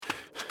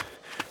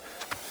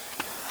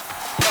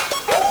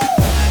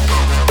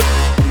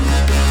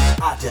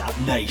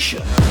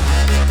Nation.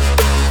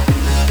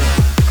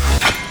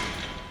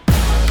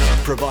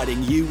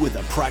 Providing you with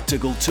the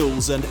practical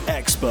tools and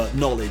expert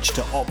knowledge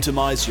to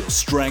optimize your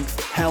strength,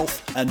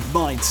 health, and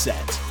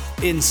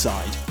mindset,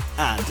 inside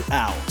and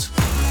out.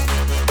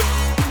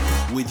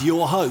 With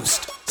your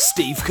host,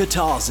 Steve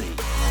Katazi.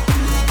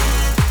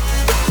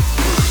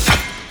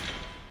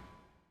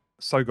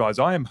 So guys,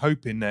 I am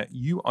hoping that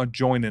you are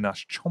joining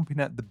us, chomping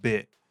at the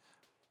bit,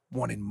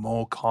 wanting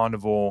more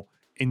carnivore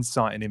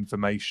insight and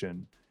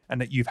information,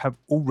 and that you have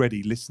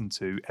already listened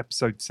to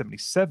episode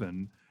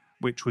 77,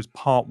 which was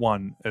part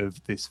one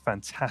of this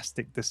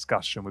fantastic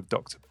discussion with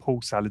Dr.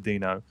 Paul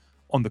Saladino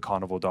on the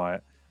carnivore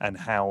diet and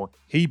how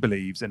he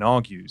believes and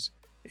argues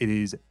it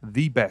is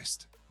the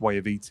best way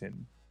of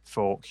eating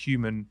for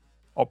human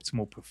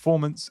optimal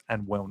performance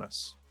and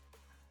wellness.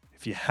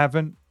 If you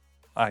haven't,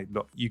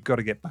 look, you've got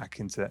to get back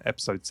into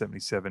episode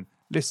 77,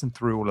 listen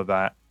through all of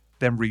that,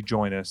 then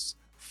rejoin us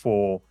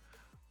for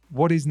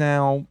what is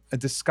now a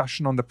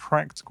discussion on the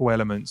practical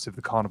elements of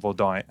the carnivore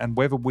diet and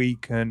whether we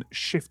can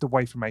shift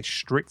away from a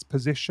strict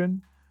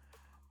position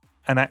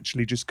and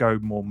actually just go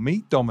more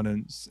meat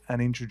dominance and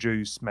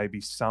introduce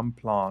maybe some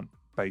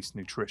plant-based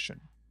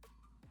nutrition.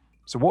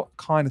 So what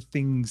kind of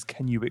things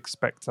can you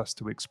expect us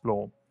to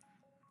explore?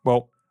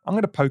 Well, I'm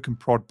going to poke and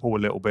prod Paul a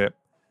little bit,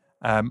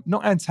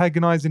 not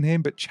antagonizing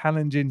him, but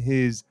challenging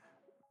his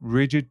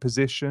rigid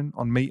position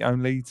on meat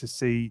only to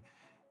see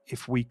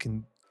if we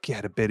can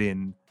get a bit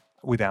in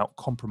without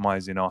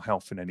compromising our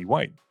health in any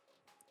way.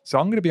 So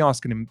I'm going to be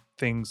asking him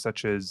things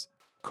such as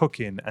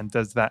cooking, and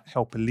does that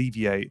help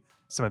alleviate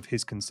some of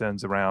his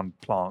concerns around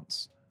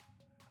plants?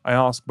 I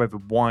ask whether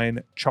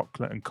wine,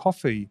 chocolate, and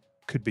coffee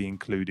could be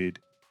included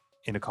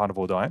in a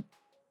carnivore diet.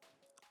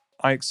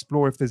 I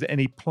explore if there's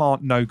any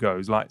plant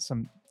no-goes, like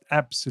some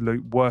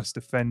absolute worst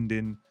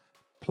offending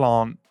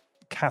plant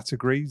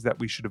categories that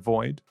we should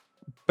avoid.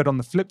 But on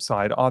the flip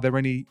side, are there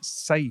any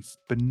safe,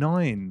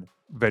 benign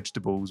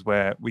vegetables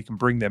where we can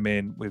bring them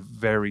in with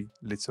very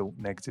little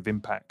negative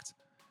impact?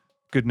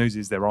 Good news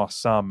is there are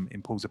some,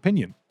 in Paul's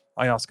opinion.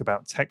 I ask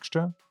about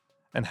texture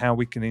and how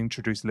we can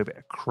introduce a little bit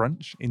of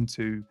crunch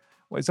into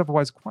what is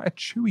otherwise quite a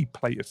chewy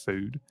plate of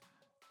food.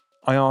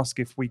 I ask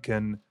if we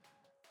can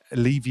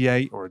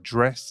alleviate or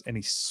address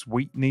any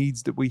sweet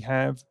needs that we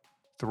have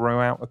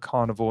throughout a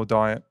carnivore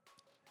diet.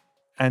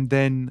 And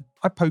then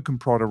I poke and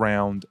prod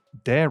around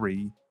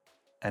dairy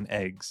and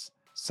eggs.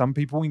 Some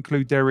people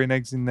include dairy and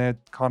eggs in their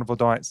carnivore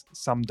diets,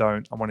 some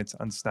don't. I wanted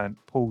to understand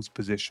Paul's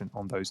position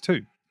on those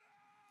too.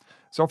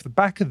 So off the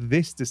back of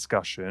this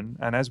discussion,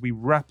 and as we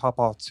wrap up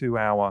our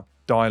 2-hour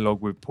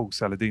dialogue with Paul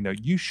Saladino,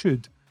 you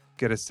should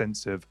get a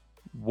sense of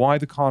why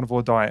the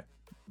carnivore diet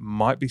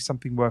might be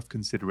something worth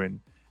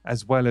considering,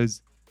 as well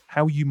as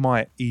how you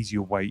might ease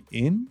your way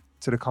in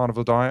to the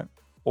carnivore diet,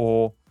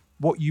 or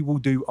what you will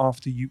do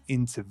after you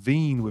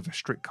intervene with a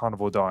strict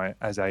carnivore diet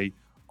as a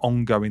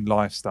ongoing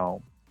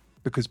lifestyle.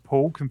 Because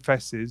Paul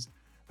confesses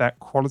that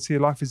quality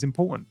of life is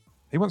important.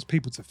 He wants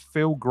people to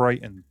feel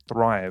great and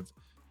thrive,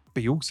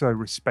 but he also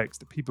respects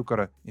that people got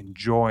to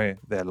enjoy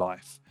their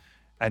life.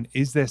 And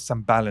is there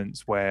some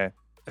balance where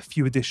a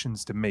few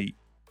additions to meat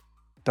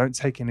don't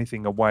take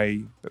anything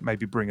away, but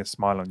maybe bring a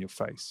smile on your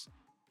face?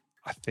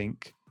 I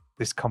think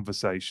this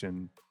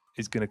conversation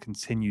is going to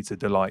continue to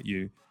delight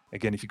you.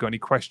 Again, if you've got any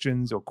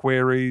questions or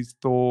queries,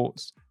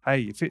 thoughts,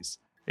 hey, if it's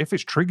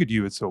triggered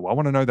you at all, I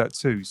want to know that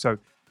too. So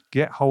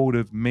get hold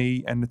of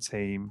me and the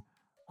team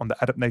on the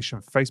Adapt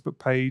Nation Facebook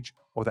page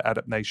or the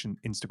Adapt Nation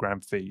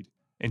Instagram feed.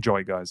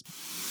 Enjoy, guys.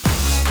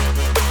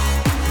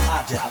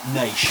 Adapt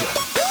Nation.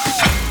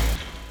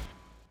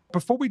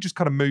 Before we just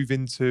kind of move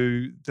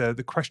into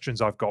the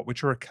questions I've got,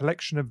 which are a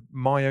collection of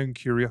my own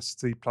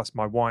curiosity plus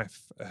my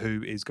wife,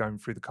 who is going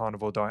through the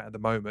carnivore diet at the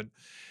moment,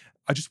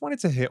 I just wanted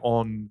to hit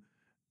on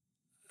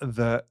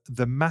the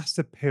mass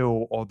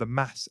appeal or the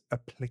mass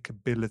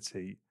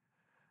applicability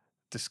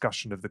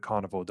discussion of the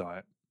carnivore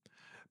diet.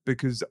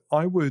 Because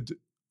I would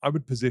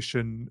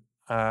position,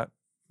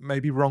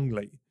 maybe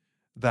wrongly,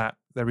 that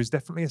there is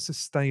definitely a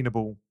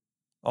sustainable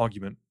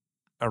argument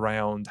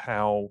around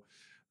how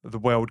the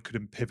world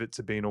could pivot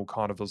to being all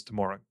carnivores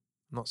tomorrow.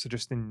 I'm not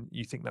suggesting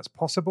you think that's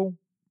possible,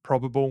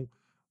 probable,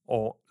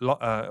 or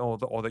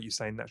that you're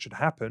saying that should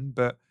happen,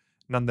 but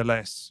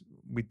nonetheless,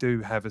 we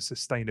do have a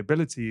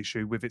sustainability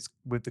issue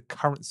with the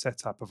current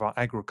setup of our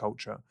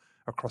agriculture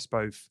across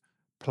both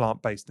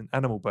plant-based and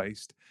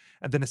animal-based.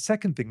 And then a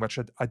second thing, which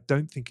I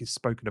don't think is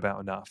spoken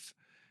about enough,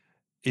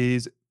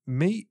 is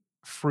meat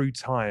through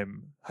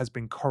time has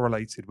been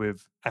correlated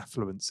with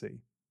affluency.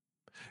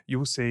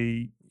 You'll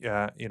see,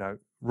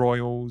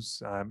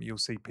 royals, you'll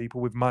see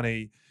people with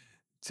money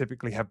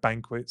typically have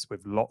banquets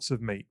with lots of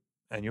meat,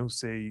 and you'll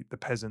see the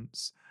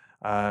peasants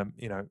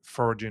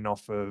foraging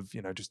off of,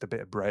 just a bit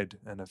of bread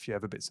and a few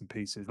other bits and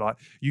pieces. Like,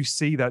 you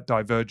see that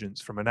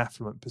divergence from an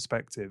affluent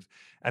perspective.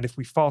 And if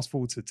we fast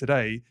forward to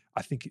today,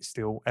 I think it's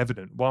still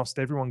evident. Whilst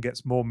everyone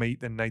gets more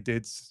meat than they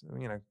did,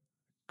 a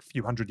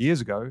few hundred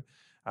years ago,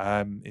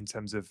 in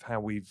terms of how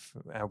we've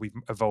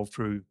evolved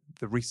through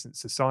the recent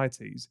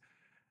societies,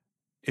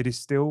 it is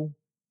still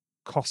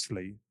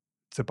costly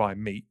to buy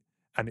meat,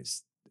 and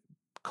it's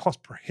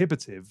cost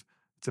prohibitive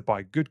to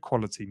buy good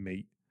quality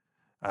meat.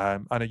 I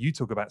know you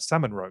talk about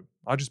salmon roe.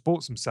 I just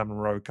bought some salmon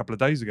roe a couple of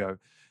days ago.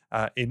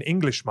 In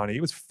English money,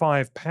 it was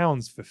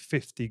 £5 for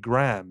 50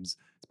 grams.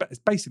 It's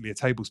basically a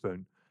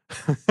tablespoon.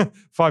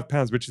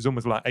 £5, which is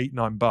almost like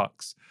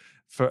 $8-9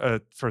 for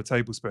a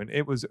tablespoon.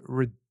 It was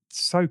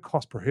so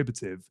cost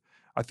prohibitive.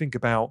 I think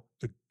about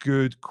a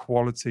good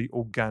quality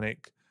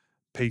organic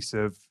piece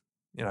of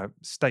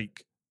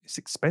steak. It's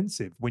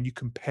expensive when you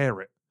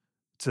compare it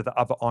to the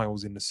other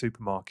aisles in the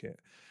supermarket.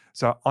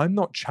 So I'm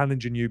not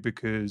challenging you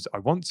because I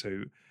want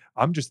to.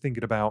 I'm just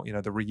thinking about,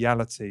 the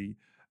reality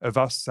of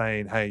us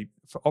saying, hey,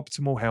 for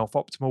optimal health,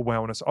 optimal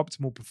wellness,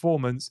 optimal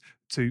performance,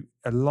 to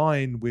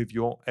align with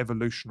your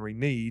evolutionary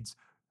needs,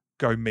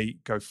 go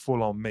meat, go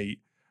full on meat.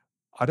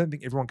 I don't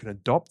think everyone can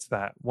adopt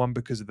that. One,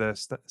 because of the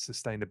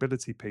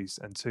sustainability piece,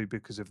 and two,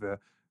 because of the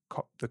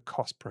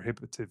cost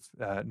prohibitive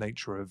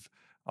nature of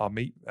our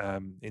meat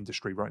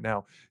industry right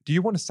now. Do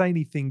you want to say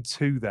anything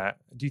to that?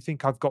 Do you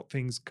think I've got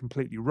things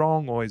completely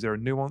wrong, or is there a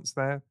nuance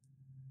there?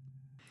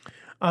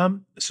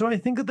 So I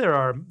think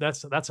that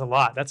that's a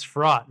lot. That's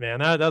fraught, man.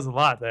 That's a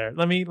lot there.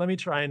 Let me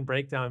try and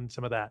break down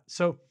some of that.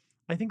 So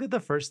I think that the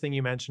first thing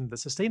you mentioned, the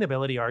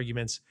sustainability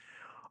arguments,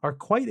 are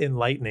quite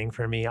enlightening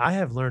for me. I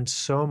have learned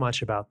so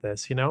much about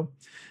this.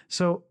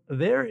 So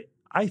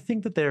I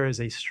think that there is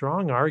a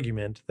strong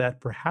argument that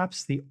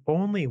perhaps the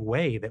only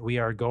way that we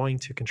are going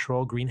to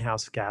control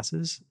greenhouse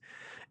gases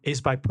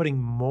is by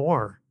putting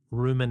more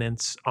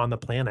ruminants on the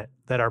planet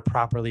that are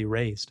properly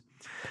raised.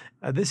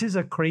 This is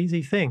a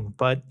crazy thing,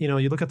 but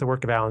you look at the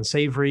work of Alan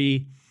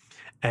Savory,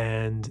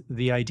 and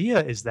the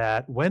idea is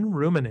that when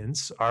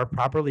ruminants are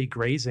properly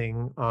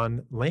grazing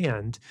on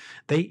land,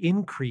 they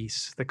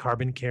increase the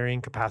carbon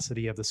carrying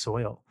capacity of the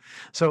soil.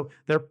 So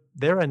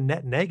they're a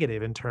net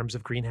negative in terms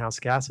of greenhouse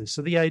gases.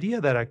 So the idea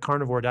that a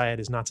carnivore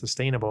diet is not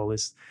sustainable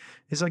is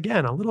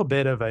again a little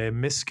bit of a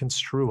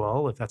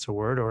misconstrual, if that's a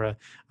word, or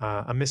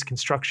a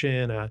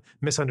misconstruction, a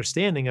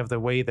misunderstanding of the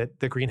way that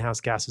the greenhouse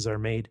gases are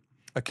made.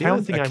 A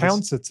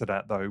counter to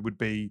that, though, would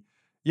be,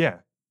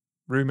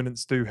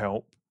 ruminants do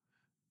help,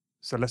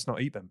 so let's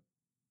not eat them.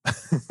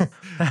 You know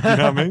what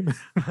I mean?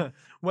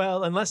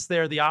 Well, unless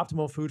they're the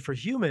optimal food for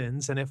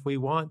humans, and if we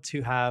want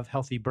to have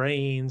healthy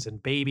brains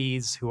and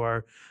babies who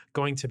are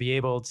going to be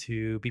able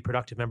to be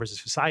productive members of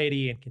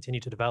society and continue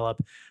to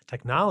develop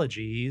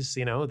technologies,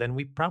 then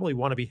we probably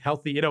want to be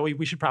healthy.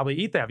 We should probably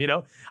eat them.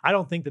 I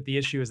don't think that the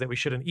issue is that we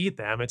shouldn't eat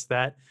them. It's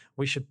that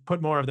we should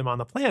put more of them on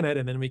the planet,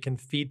 and then we can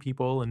feed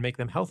people and make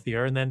them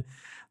healthier. And then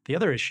the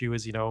other issue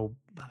is, the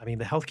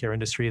healthcare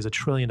industry is $1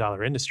 trillion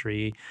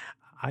industry.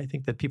 I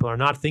think that people are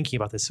not thinking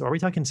about this. So are we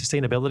talking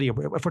sustainability?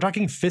 If we're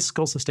talking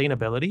fiscal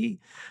sustainability,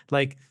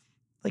 like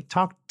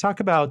talk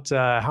about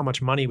how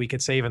much money we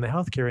could save in the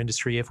healthcare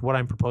industry if what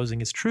I'm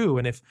proposing is true,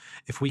 and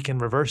if we can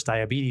reverse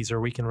diabetes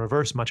or we can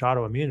reverse much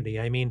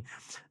autoimmunity. I mean,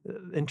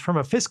 from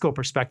a fiscal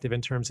perspective,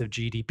 in terms of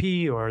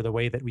GDP or the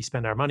way that we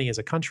spend our money as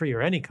a country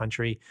or any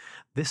country,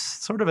 this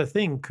sort of a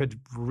thing could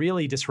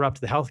really disrupt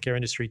the healthcare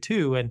industry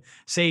too, and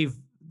save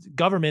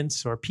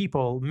governments or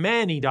people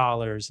many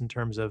dollars in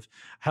terms of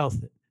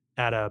health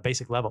at a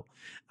basic level.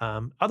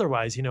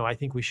 Otherwise, I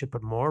think we should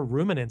put more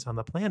ruminants on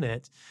the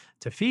planet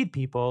to feed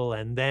people.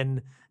 And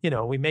then,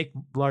 we make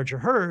larger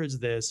herds,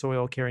 the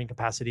soil carrying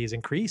capacity is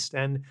increased.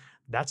 And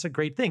that's a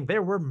great thing.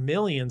 There were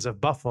millions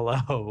of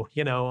buffalo,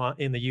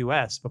 in the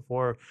US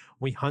before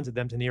we hunted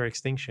them to near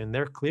extinction.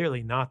 They're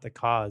clearly not the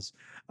cause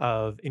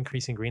of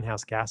increasing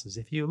greenhouse gases.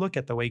 If you look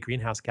at the way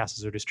greenhouse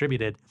gases are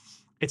distributed,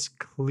 it's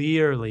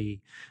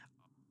clearly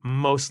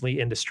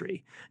mostly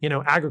industry.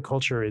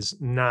 Agriculture is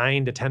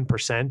 9 to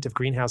 10% of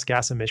greenhouse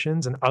gas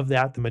emissions, and of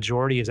that, the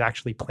majority is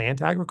actually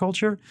plant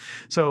agriculture.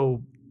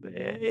 So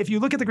if you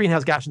look at the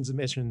greenhouse gas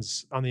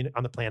emissions on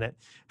the planet,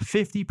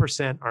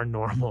 50% are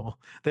normal.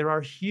 There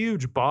are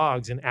huge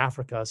bogs in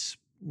Africa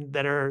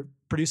that are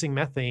producing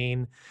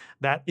methane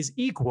that is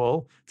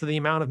equal to the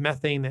amount of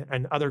methane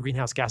and other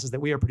greenhouse gases that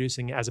we are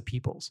producing as a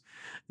peoples.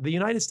 The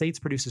United States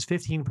produces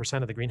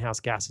 15% of the greenhouse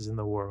gases in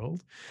the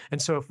world.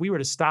 And so if we were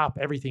to stop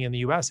everything in the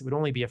US, it would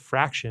only be a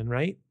fraction,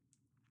 right?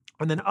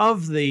 And then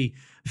of the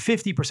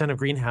 50% of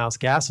greenhouse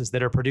gases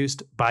that are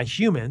produced by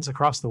humans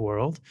across the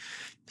world,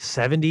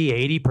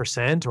 70,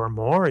 80% or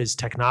more is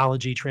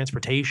technology,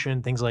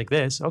 transportation, things like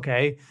this.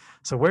 Okay,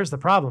 so where's the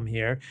problem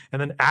here?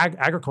 And then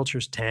agriculture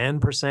is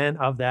 10%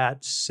 of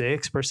that,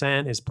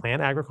 6% is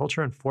plant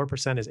agriculture, and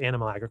 4% is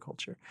animal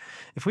agriculture.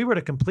 If we were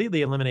to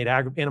completely eliminate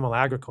animal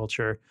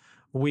agriculture,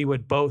 we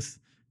would both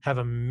have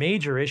a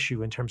major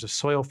issue in terms of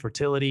soil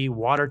fertility,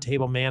 water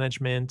table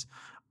management.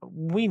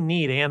 We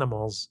need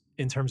animals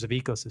in terms of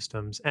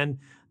ecosystems, and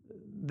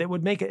that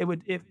would make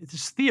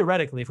just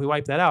theoretically, if we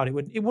wipe that out, it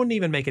wouldn't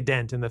even make a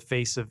dent in the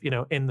face of,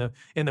 in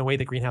the way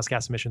that greenhouse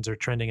gas emissions are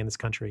trending in this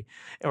country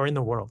or in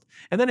the world.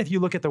 And then if you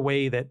look at the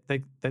way that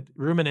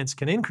ruminants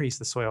can increase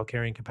the soil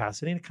carrying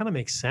capacity, and it kind of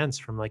makes sense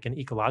from like an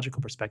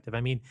ecological perspective.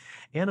 I mean,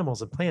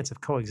 animals and plants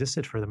have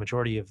coexisted for the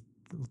majority of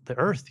the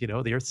earth,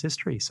 the earth's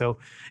history. So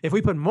if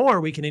we put more,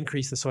 we can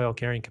increase the soil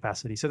carrying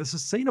capacity. So the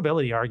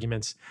sustainability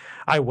arguments,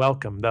 I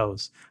welcome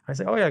those. I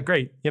say, oh yeah,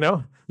 great.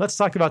 Let's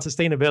talk about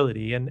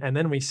sustainability. And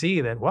then we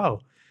see that,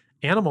 wow,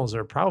 animals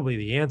are probably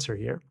the answer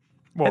here.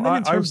 Well, And then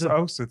in I terms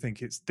also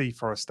think it's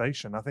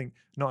deforestation. I think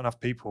not enough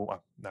people,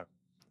 no,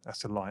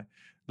 that's a lie.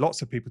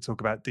 Lots of people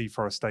talk about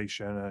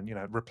deforestation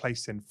and,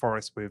 replacing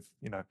forests with,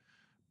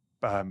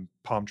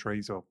 palm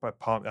trees or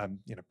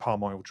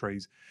palm oil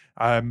trees.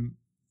 And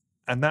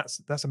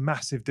that's a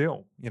massive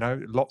deal.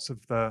 Lots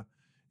of the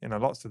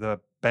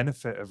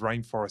benefit of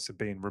rainforests are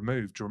being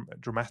removed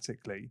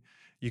dramatically.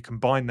 You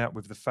combine that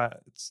with the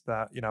fact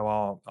that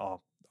our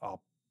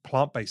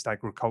plant-based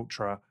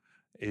agriculture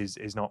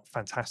is not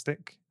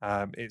fantastic.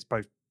 It's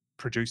both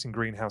producing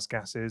greenhouse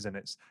gases and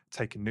it's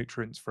taking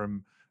nutrients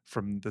from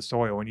the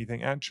soil. And you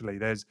think actually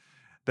there's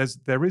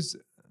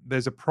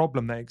a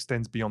problem that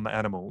extends beyond the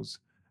animals.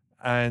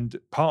 And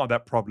part of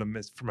that problem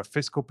is from a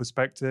fiscal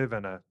perspective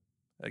and a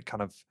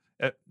kind of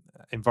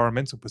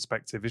environmental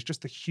perspective is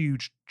just a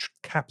huge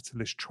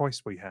capitalist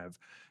choice we have.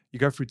 You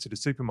go through to the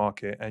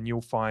supermarket and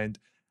you'll find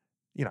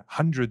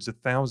hundreds of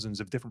thousands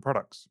of different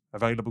products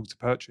available to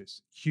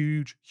purchase.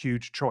 Huge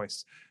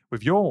choice.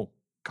 With your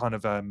kind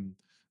of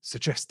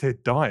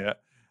suggested diet,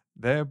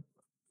 their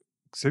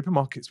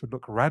supermarkets would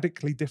look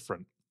radically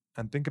different.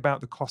 And think about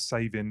the cost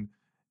saving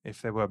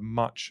if there were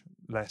much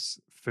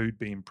less food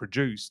being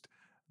produced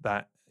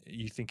that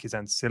you think is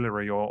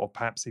ancillary or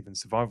perhaps even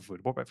survival food.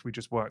 What if we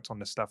just worked on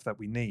the stuff that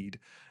we need?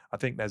 I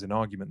think there's an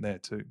argument there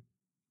too.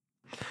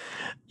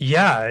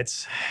 Yeah,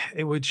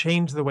 it would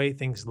change the way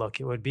things look.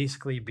 It would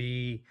basically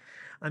be,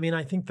 I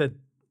think that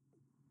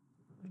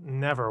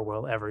never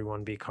will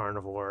everyone be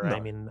carnivore.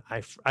 No.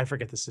 I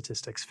forget the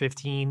statistics.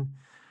 15%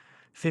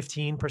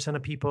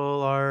 of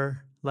people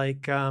are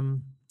like,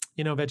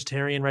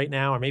 vegetarian right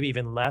now, or maybe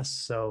even less.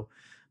 So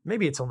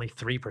maybe it's only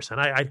 3%.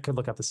 I could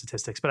look up the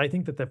statistics, but I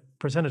think that the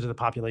percentage of the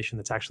population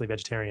that's actually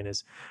vegetarian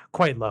is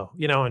quite low,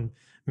 and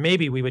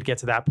maybe we would get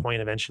to that point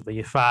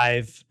eventually.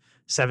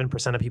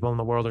 7% of people in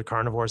the world are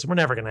carnivores. We're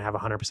never going to have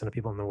 100% of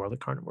people in the world are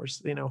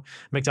carnivores.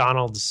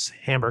 McDonald's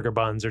hamburger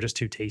buns are just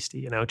too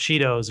tasty.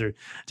 Cheetos are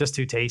just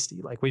too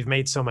tasty. Like, we've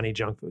made so many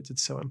junk foods,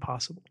 it's so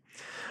impossible.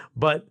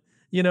 But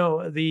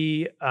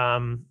the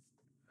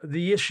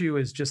issue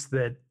is just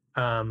that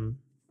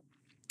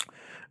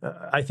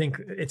I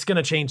think it's going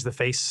to change the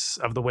face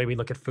of the way we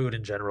look at food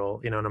in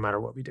general, no matter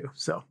what we do.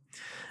 So,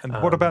 and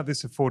what about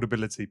this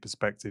affordability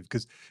perspective?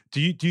 Because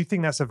do you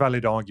think that's a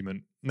valid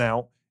argument?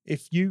 Now,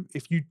 if you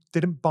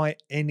didn't buy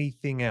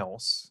anything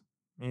else,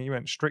 you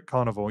went strict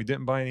carnivore, you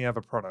didn't buy any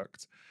other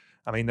product.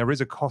 There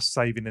is a cost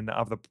saving in the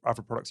other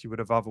products you would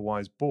have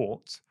otherwise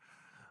bought.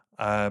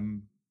 But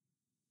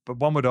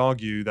one would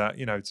argue that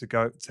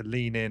to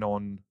lean in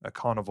on a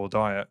carnivore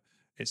diet,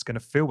 it's going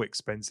to feel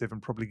expensive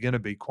and probably going to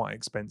be quite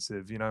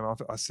expensive.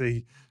 I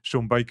see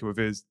Shawn Baker with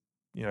his,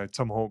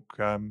 tomahawk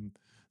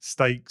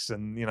steaks,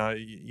 and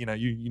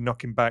you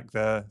knocking back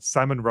the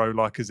salmon roe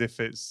like as if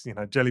it's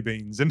jelly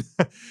beans, and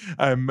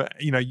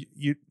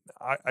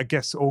I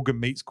guess organ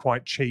meat's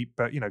quite cheap,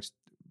 but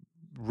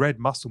red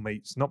muscle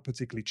meat's not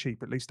particularly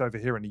cheap, at least over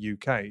here in the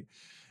UK.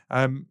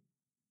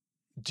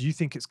 Do you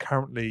think it's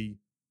currently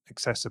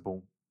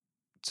accessible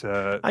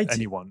to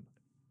anyone?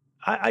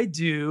 I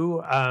do.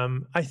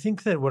 I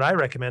think that what I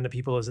recommend to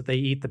people is that they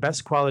eat the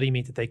best quality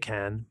meat that they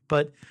can.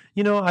 But,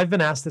 I've been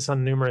asked this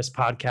on numerous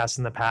podcasts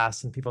in the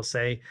past, and people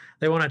say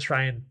they want to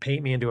try and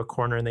paint me into a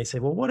corner, and they say,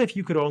 well, what if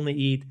you could only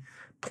eat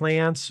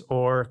plants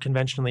or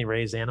conventionally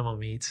raised animal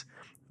meats?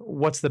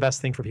 What's the best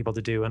thing for people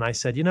to do? And I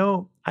said,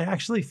 I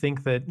actually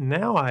think that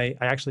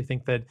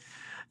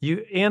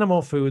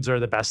animal foods are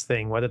the best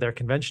thing, whether they're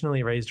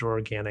conventionally raised or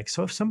organic.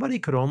 So if somebody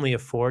could only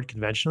afford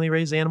conventionally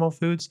raised animal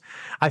foods,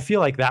 I feel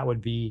like that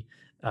would be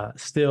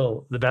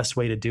still the best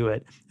way to do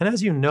it. And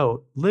as you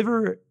note,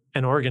 liver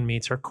and organ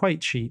meats are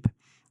quite cheap.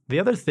 The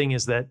other thing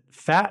is that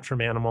fat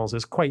from animals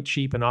is quite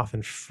cheap and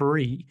often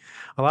free.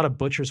 A lot of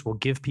butchers will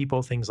give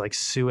people things like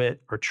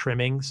suet or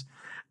trimmings.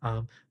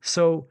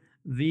 So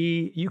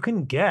you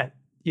can get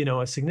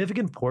a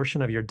significant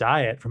portion of your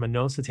diet from a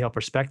nose to tail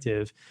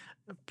perspective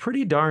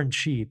pretty darn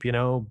cheap.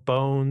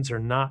 Bones are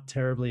not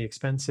terribly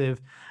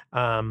expensive.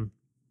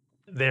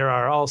 There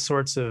are all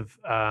sorts of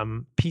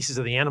pieces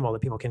of the animal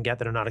that people can get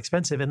that are not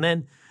expensive. And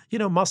then,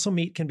 muscle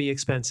meat can be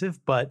expensive,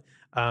 but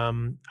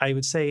I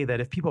would say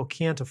that if people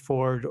can't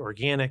afford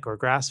organic or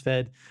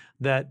grass-fed,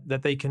 that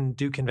they can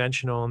do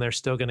conventional and they're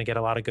still going to get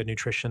a lot of good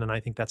nutrition. And I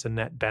think that's a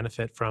net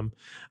benefit from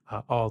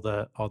all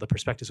the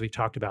perspectives we've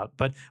talked about.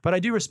 But I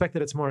do respect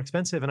that it's more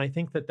expensive. And I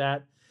think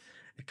that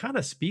it kind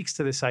of speaks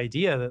to this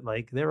idea that,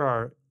 like, there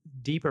are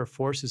deeper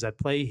forces at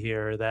play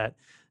here that,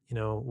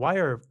 why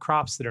are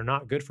crops that are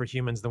not good for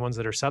humans the ones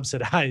that are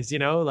subsidized?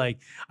 I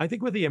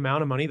think with the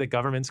amount of money that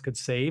governments could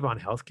save on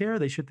healthcare,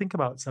 they should think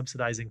about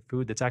subsidizing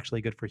food that's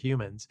actually good for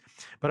humans.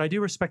 But I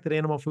do respect that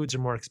animal foods are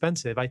more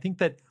expensive. I think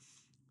that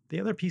the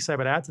other piece I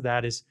would add to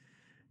that is,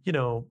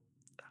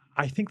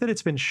 I think that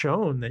it's been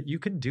shown that you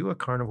can do a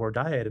carnivore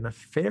diet in a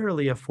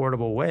fairly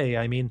affordable way.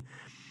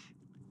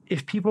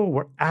 if people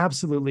were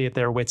absolutely at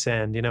their wits'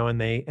 end, and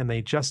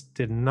they just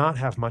did not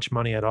have much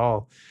money at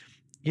all,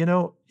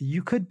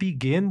 you could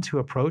begin to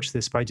approach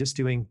this by just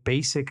doing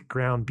basic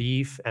ground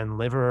beef and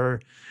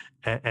liver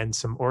and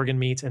some organ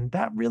meats, and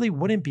that really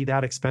wouldn't be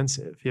that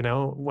expensive.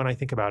 When I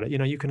think about it,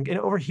 you can get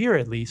over here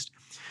at least,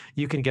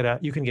 you can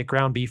get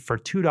ground beef for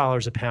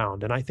 $2 a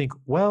pound, and I think,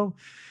 well,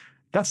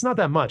 that's not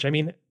that much. I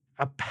mean,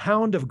 a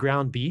pound of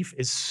ground beef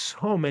is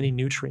so many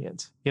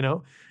nutrients.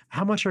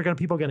 How much are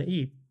people going to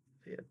eat?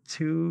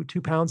 2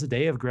 pounds a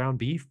day of ground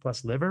beef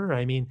plus liver.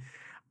 I mean,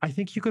 I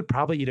think you could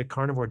probably eat a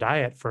carnivore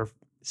diet for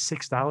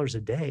 $6 a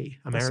day,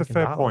 American That's a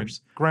fair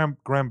dollars. point.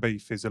 Ground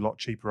beef is a lot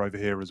cheaper over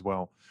here as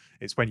well.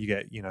 It's when you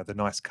get, the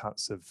nice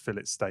cuts of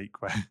fillet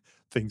steak where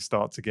things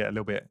start to get a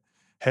little bit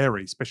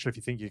hairy, especially if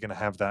you think you're going to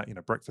have that,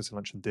 breakfast,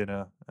 lunch, and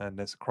dinner, and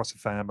it's across a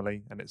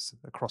family and it's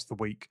across the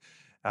week.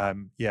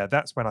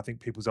 That's when I think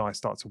people's eyes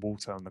start to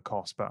water on the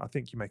cost. But I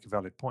think you make a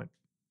valid point.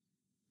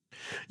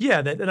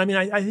 Yeah, and I mean,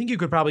 I think you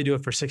could probably do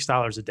it for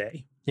 $6 a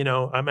day,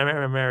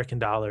 American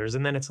dollars,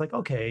 and then it's like,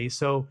 okay,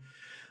 so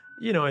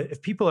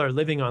if people are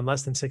living on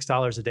less than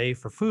 $6 a day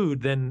for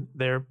food, then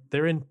they're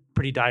in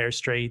pretty dire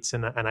straits,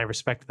 and I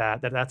respect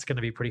that's going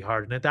to be pretty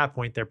hard. And at that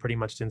point, they're pretty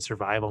much in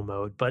survival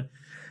mode. But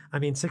I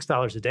mean,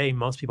 $6 a day,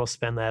 most people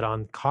spend that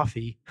on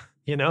coffee,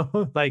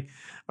 like,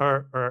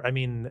 or I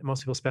mean,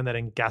 most people spend that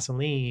in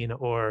gasoline,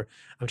 or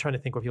I'm trying to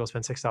think what people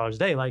spend $6 a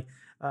day, like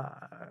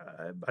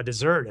a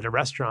dessert at a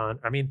restaurant.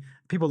 I mean,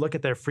 people look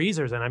at their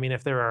freezers, and I mean,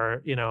 if there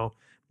are,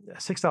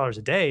 $6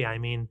 a day, I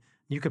mean,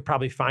 you could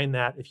probably find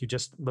that if you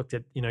just looked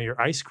at,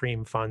 your ice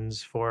cream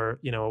funds for,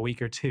 a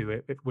week or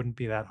two. It wouldn't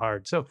be that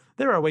hard. So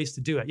there are ways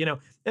to do it,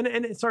 and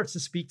it starts to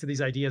speak to these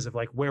ideas of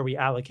like where we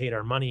allocate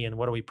our money and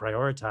what do we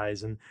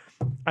prioritize. And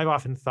I've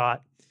often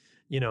thought,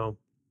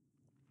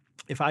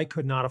 if I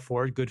could not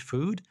afford good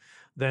food,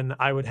 then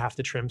I would have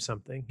to trim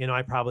something.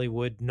 I probably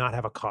would not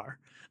have a car,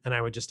 and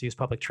I would just use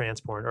public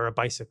transport or a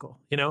bicycle,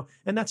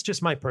 and that's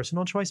just my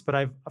personal choice.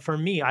 But for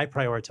me, I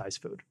prioritize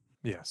food.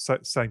 Yeah, so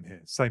same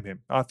here.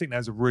 I think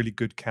that's a really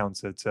good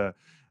counter to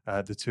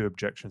the two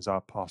objections I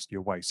passed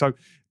your way. So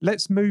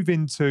let's move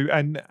into,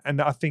 and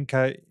I think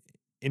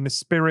in the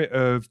spirit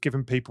of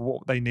giving people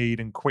what they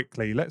need and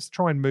quickly, let's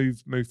try and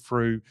move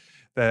through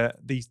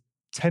these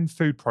 10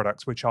 food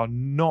products which are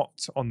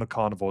not on the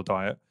carnivore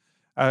diet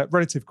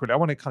relatively quickly. I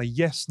want to kind of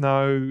yes,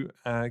 no,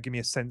 give me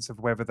a sense of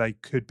whether they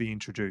could be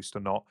introduced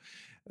or not.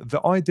 The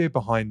idea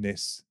behind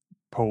this,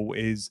 Paul,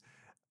 is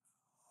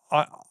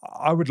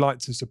I would like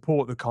to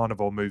support the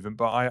carnivore movement,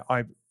 but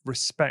I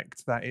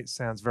respect that it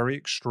sounds very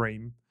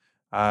extreme.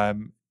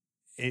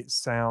 It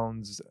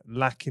sounds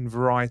lacking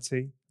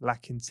variety,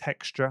 lacking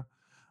texture,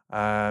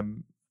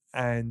 and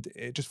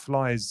it just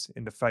flies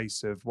in the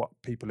face of what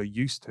people are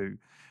used to.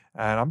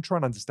 And I'm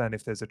trying to understand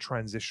if there's a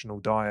transitional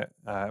diet,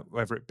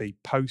 whether it be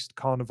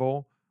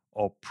post-carnivore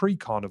or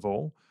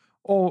pre-carnivore,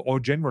 or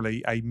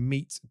generally a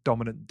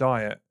meat-dominant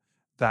diet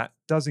that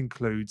does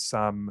include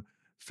some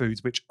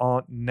foods which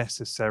aren't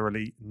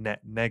necessarily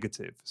net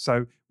negative.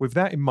 So with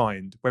that in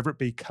mind, whether it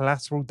be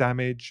collateral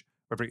damage,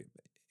 whether it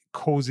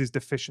causes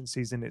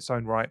deficiencies in its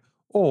own right,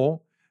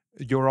 or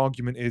your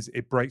argument is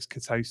it breaks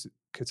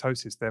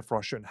ketosis, therefore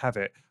I shouldn't have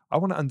it. I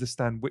want to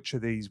understand which of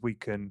these we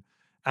can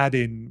add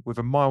in with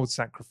a mild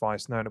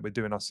sacrifice, knowing that we're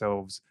doing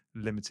ourselves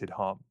limited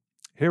harm.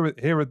 Here are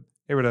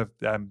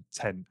the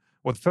 10.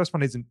 Well, the first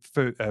one isn't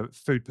food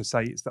per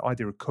se, it's the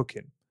idea of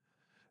cooking.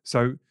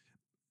 So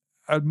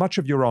much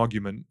of your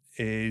argument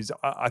is,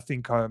 I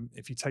think,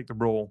 if you take the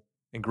raw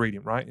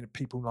ingredient, right?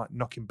 People like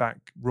knocking back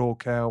raw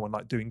kale and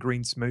like doing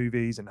green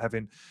smoothies and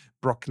having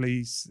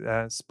broccoli,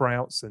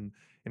 sprouts, and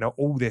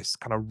all this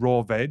kind of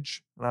raw veg.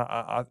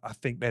 I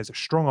think there's a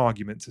strong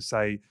argument to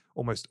say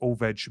almost all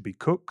veg should be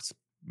cooked,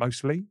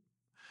 mostly.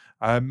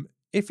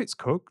 If it's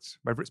cooked,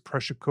 whether it's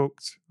pressure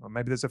cooked or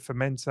maybe there's a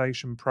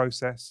fermentation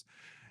process,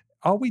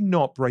 are we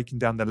not breaking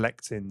down the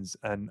lectins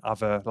and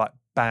other like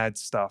bad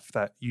stuff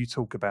that you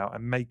talk about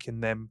and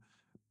making them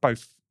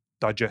both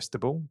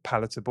digestible,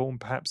 palatable, and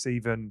perhaps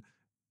even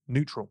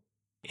neutral?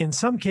 In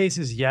some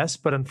cases, yes,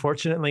 but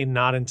unfortunately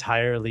not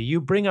entirely.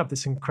 You bring up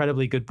this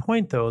incredibly good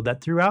point, though,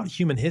 that throughout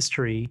human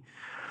history,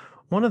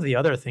 one of the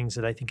other things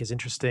that I think is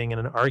interesting in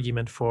an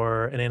argument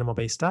for an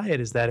animal-based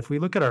diet is that if we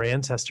look at our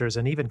ancestors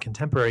and even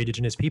contemporary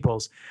indigenous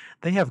peoples,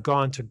 they have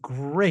gone to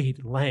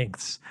great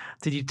lengths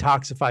to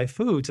detoxify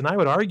foods. And I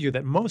would argue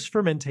that most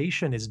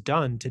fermentation is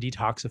done to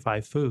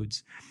detoxify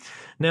foods.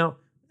 Now,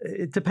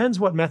 it depends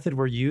what method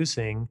we're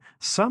using.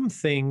 Some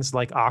things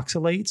like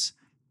oxalates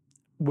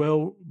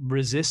will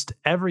resist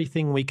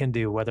everything we can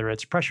do, whether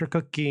it's pressure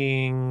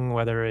cooking,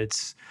 whether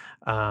it's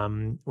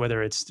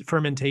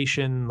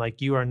fermentation.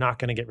 Like, you are not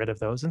going to get rid of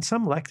those. And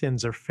some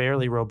lectins are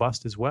fairly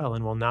robust as well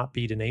and will not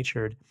be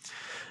denatured.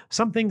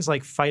 Some things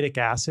like phytic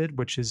acid,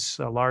 which is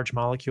a large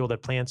molecule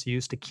that plants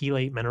use to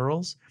chelate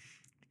minerals,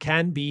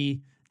 can be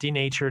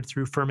denatured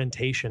through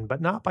fermentation, but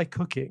not by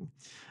cooking.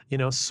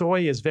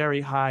 Soy is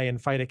very high in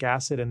phytic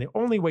acid, and the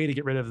only way to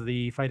get rid of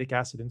the phytic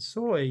acid in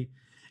soy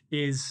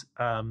is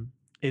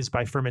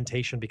by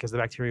fermentation, because the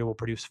bacteria will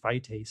produce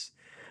phytase.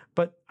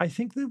 But I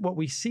think that what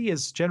we see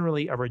is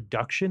generally a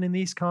reduction in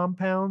these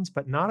compounds,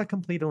 but not a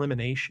complete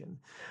elimination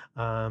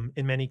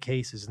in many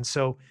cases. And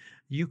so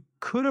you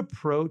could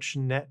approach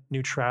net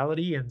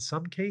neutrality in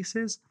some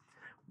cases,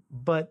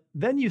 but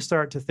then you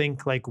start to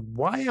think like,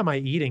 why am I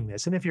eating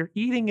this? And if you're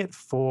eating it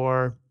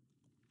for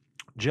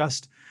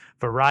just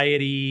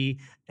variety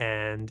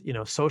and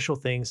social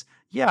things,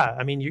 yeah,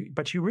 I mean,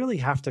 but you really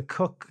have to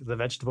cook the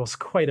vegetables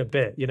quite a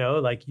bit,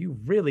 like you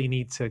really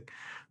need to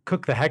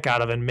cook the heck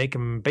out of it and make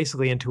them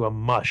basically into a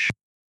mush.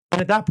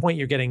 And at that point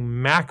you're getting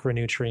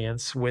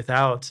macronutrients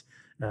without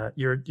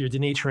you're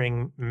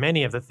denaturing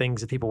many of the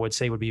things that people would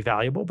say would be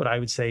valuable, but I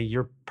would say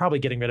you're probably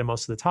getting rid of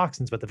most of the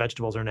toxins, but the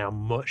vegetables are now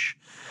mush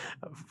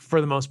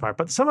for the most part.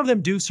 But some of them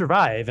do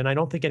survive, and I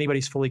don't think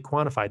anybody's fully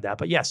quantified that.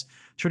 But yes,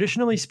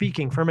 traditionally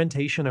speaking,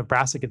 fermentation of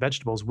brassica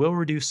vegetables will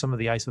reduce some of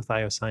the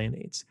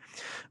isothiocyanates.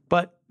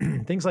 But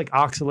things like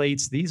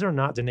oxalates, these are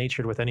not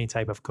denatured with any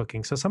type of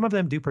cooking. So some of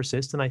them do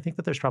persist, and I think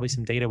that there's probably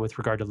some data with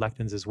regard to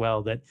lectins as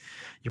well that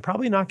you're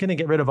probably not going to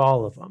get rid of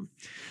all of them.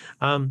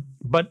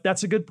 But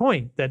that's a good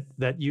point that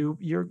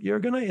you're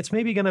gonna, it's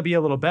maybe gonna be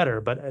a little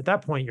better, but at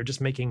that point you're just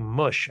making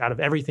mush out of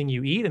everything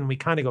you eat, and we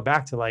kind of go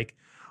back to like,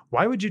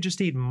 why would you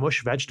just eat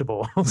mush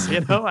vegetables?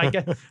 I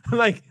get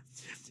like,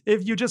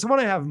 if you just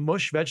want to have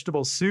mush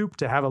vegetable soup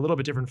to have a little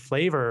bit different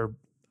flavor,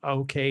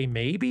 okay,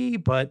 maybe,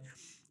 but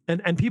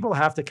and people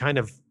have to kind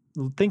of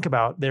think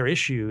about their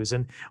issues,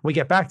 and we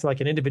get back to like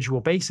an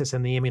individual basis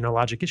and the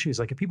immunologic issues.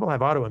 Like if people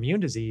have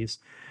autoimmune disease,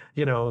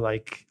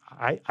 like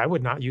I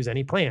would not use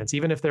any plants,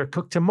 even if they're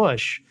cooked to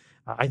mush.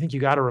 I think you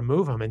got to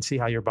remove them and see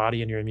how your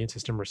body and your immune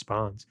system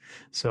responds.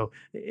 So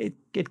it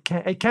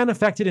can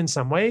affect it in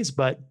some ways,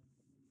 but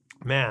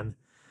man,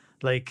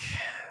 like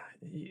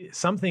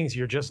some things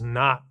you're just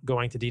not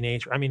going to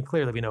denature. I mean,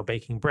 clearly we know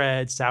baking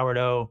bread,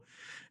 sourdough,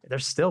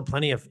 there's still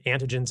plenty of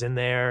antigens in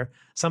there.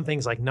 Some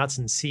things like nuts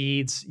and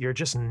seeds, you're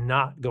just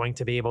not going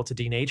to be able to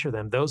denature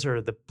them. Those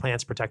are the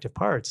plant's protective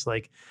parts.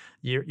 Like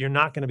you're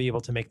not going to be able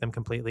to make them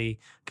completely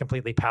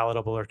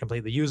palatable or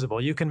completely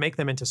usable. You can make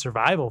them into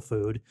survival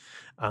food,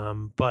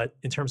 but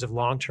in terms of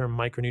long-term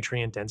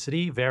micronutrient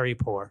density, very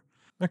poor.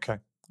 Okay.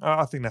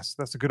 I think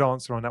that's a good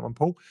answer on that one,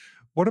 Paul.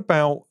 What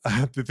about,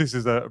 this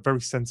is a very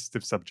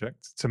sensitive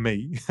subject to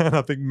me, and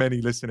I think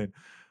many listening,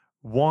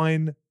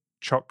 wine,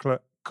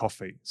 chocolate,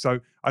 coffee. So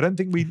I don't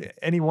think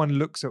anyone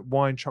looks at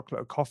wine,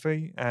 chocolate, or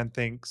coffee and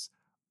thinks,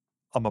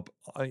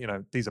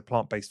 these are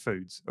plant-based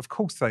foods. Of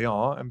course they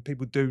are, and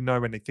people do know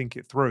when they think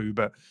it through,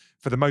 but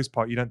for the most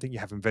part, you don't think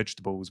you're having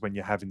vegetables when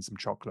you're having some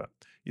chocolate.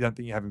 You don't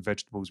think you're having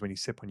vegetables when you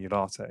sip on your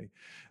latte.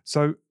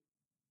 So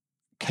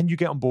can you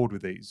get on board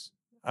with these?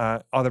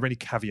 Are there any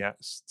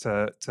caveats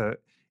to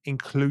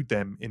include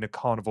them in a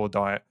carnivore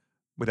diet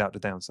without the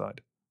downside?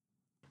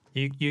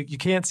 You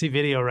can't see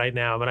video right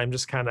now, but I'm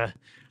just kind of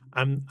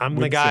I'm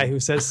the guy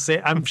who says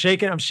I'm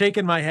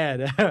shaking my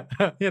head,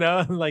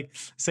 like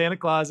Santa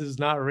Claus is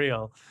not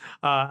real.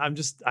 I'm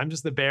just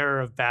the bearer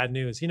of bad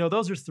news.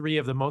 Those are three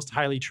of the most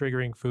highly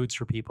triggering foods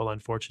for people,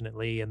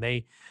 unfortunately, and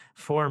they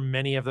form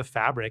many of the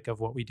fabric of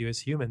what we do as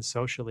humans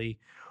socially.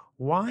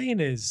 Wine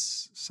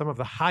is some of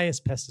the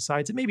highest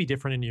pesticides. It may be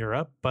different in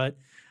Europe, but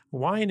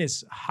wine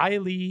is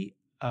highly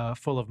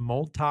full of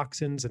mold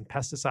toxins and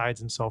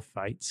pesticides and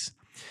sulfites.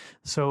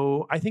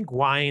 So I think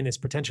wine is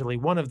potentially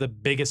one of the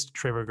biggest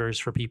triggers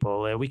for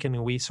people.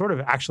 We sort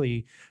of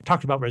actually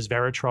talked about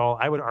resveratrol.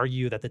 I would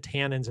argue that the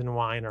tannins in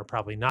wine are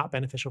probably not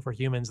beneficial for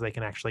humans. They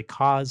can actually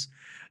cause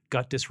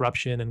gut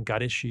disruption and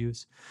gut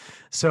issues.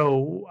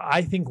 So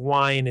I think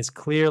wine is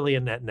clearly a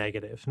net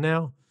negative.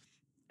 Now,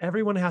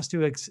 everyone has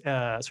to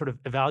sort of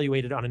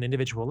evaluate it on an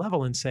individual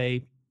level and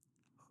say,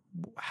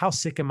 how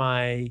sick am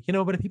I?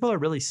 But if people are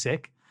really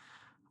sick,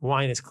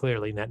 wine is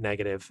clearly net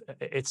negative.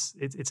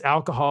 It's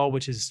alcohol,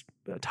 which is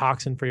a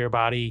toxin for your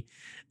body.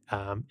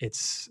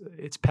 It's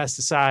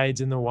pesticides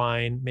in the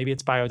wine. Maybe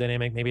it's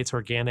biodynamic. Maybe it's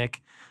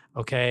organic.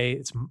 Okay,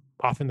 it's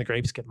often the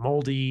grapes get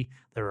moldy.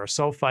 There are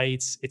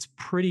sulfites. It's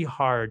pretty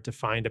hard to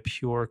find a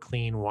pure,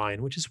 clean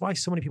wine, which is why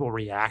so many people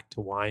react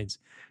to wines,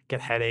 get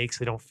headaches.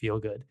 They don't feel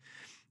good.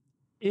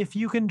 If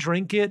you can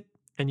drink it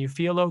and you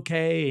feel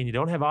okay, and you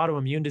don't have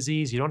autoimmune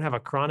disease, you don't have a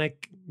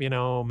chronic,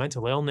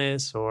 mental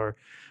illness or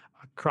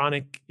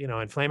chronic,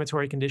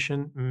 inflammatory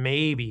condition,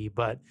 maybe,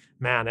 but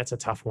man, that's a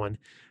tough one.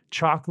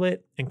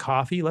 Chocolate and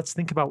coffee, let's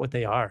think about what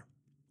they are.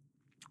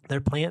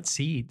 They're plant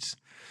seeds,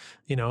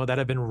 that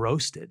have been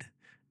roasted.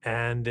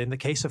 And in the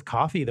case of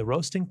coffee, the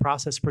roasting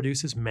process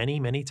produces many,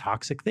 many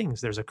toxic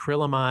things. There's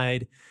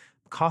acrylamide.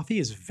 Coffee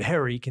is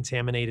very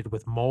contaminated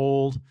with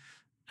mold,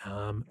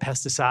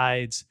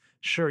 pesticides.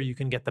 Sure, you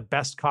can get the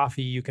best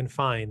coffee you can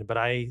find, but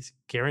I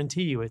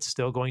guarantee you it's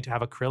still going to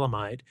have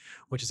acrylamide,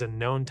 which is a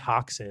known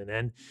toxin.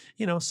 And,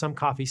 some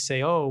coffees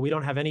say, oh, we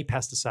don't have any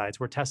pesticides.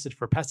 We're tested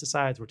for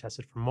pesticides. We're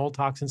tested for mold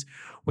toxins.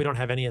 We don't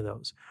have any of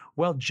those.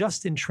 Well,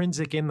 just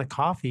intrinsic in the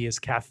coffee is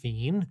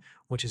caffeine,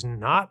 which is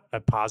not a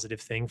positive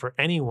thing for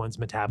anyone's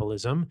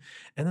metabolism.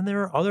 And then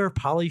there are other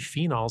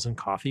polyphenols in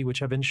coffee, which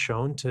have been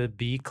shown to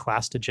be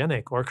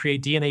clastogenic or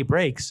create DNA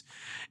breaks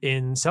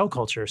in cell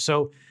culture.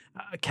 So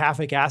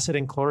caffeic acid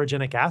and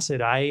chlorogenic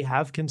acid, I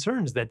have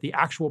concerns that the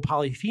actual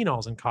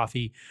polyphenols in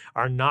coffee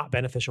are not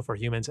beneficial for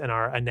humans and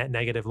are a net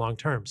negative long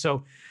term.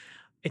 So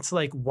it's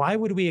like, why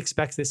would we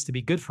expect this to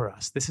be good for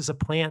us? This is a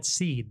plant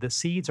seed. The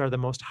seeds are the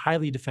most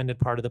highly defended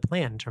part of the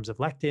plant in terms of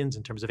lectins,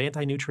 in terms of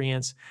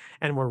anti-nutrients,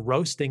 and we're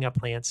roasting a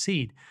plant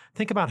seed.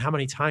 Think about how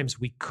many times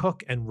we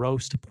cook and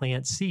roast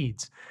plant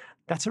seeds.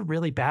 That's a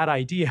really bad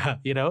idea,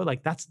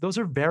 like those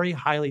are very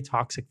highly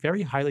toxic,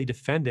 very highly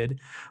defended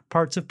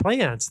parts of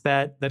plants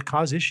that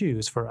cause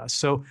issues for us.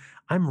 So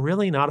I'm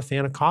really not a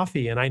fan of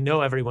coffee. And I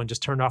know everyone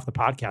just turned off the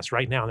podcast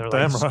right now. And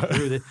they're like,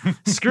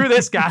 screw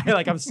this guy.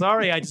 Like, I'm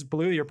sorry, I just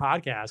blew your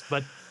podcast.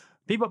 But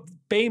people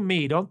blame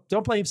me.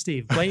 Don't blame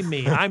Steve. Blame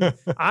me.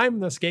 I'm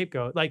the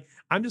scapegoat. Like,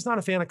 I'm just not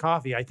a fan of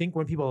coffee. I think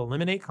when people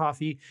eliminate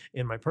coffee,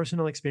 in my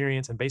personal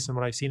experience and based on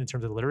what I've seen in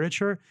terms of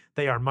literature,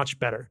 they are much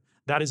better.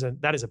 That is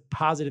a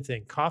positive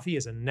thing. Coffee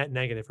is a net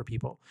negative for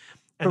people.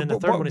 And then the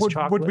third one is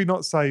chocolate. Would we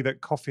not say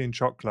that coffee and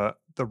chocolate,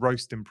 the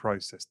roasting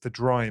process, the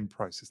drying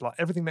process, like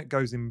everything that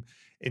goes in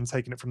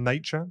taking it from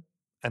nature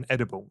and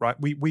edible, right?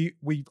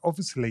 We've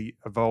obviously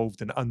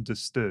evolved and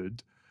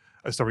understood.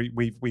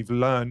 We've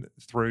learned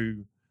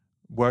through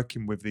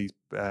working with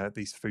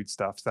these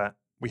foodstuffs that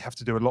we have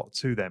to do a lot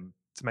to them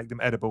to make them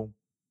edible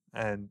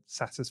and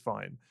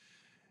satisfying.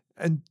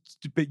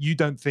 But you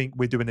don't think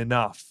we're doing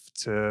enough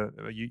to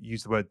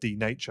use the word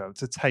denature,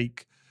 to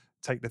take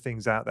the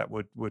things out that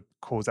would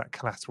cause that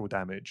collateral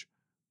damage?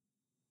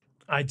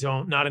 I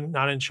don't, not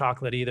in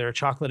chocolate either.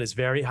 Chocolate is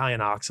very high in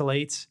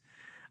oxalates.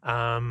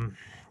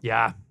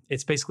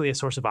 It's basically a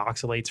source of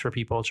oxalates for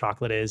people.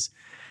 Chocolate is.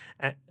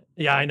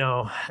 Yeah, I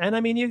know. And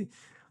I mean,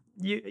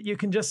 you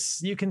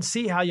can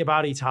see how your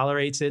body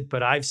tolerates it,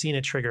 but I've seen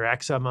it trigger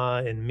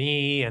eczema in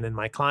me and in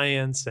my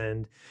clients,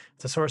 and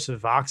it's a source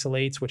of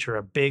oxalates, which are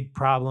a big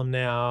problem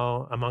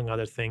now, among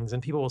other things.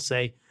 And people will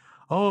say,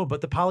 oh,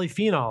 but the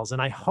polyphenols.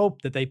 And I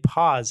hope that they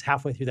pause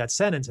halfway through that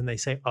sentence and they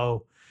say,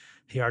 oh,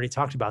 he already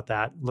talked about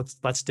that.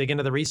 Let's dig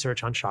into the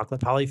research on chocolate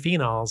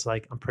polyphenols.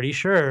 Like, I'm pretty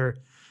sure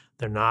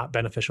they're not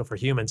beneficial for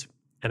humans.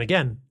 And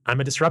again,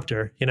 I'm a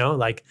disruptor,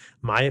 like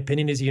my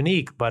opinion is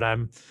unique, but I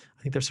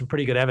think there's some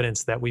pretty good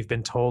evidence that we've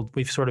been told,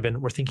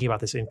 we're thinking about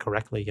this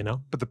incorrectly,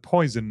 But the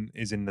poison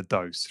is in the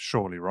dose,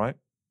 surely, right?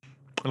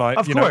 Like,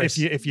 of course.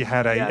 If you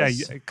had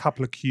a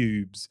couple of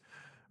cubes,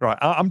 right?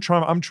 I'm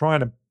trying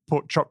to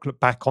put chocolate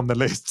back on the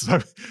list.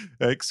 So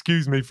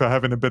excuse me for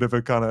having a bit of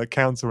a kind of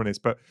counter on this,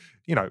 but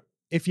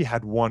if you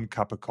had 1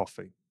 cup of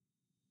coffee,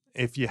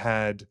 if you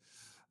had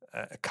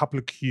a couple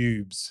of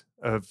cubes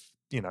of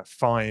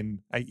fine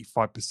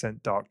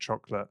 85% dark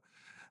chocolate,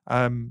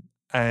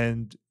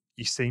 and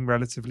you seem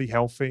relatively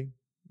healthy,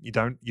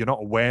 you're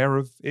not aware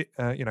of it,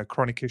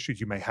 chronic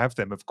issues. You may have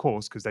them, of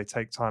course, because they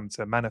take time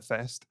to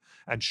manifest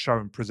and show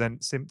and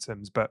present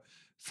symptoms, but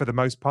for the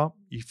most part,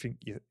 you think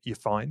you're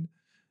fine.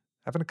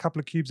 Having a couple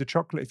of cubes of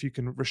chocolate, if you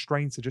can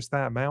restrain to just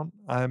that amount,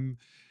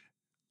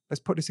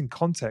 let's put this in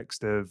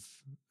context of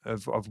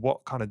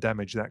what kind of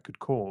damage that could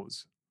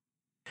cause.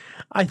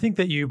 I think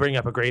that you bring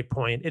up a great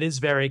point. It is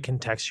very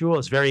contextual.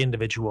 It's very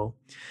individual.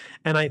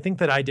 And I think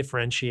that I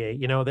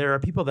differentiate. There are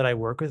people that I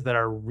work with that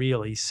are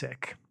really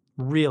sick,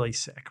 really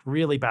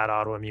bad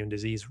autoimmune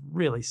disease,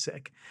 really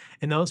sick.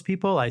 And those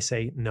people, I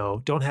say,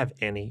 no, don't have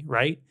any,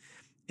 right?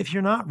 If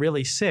you're not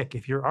really sick,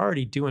 if you're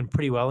already doing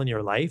pretty well in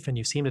your life and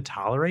you seem to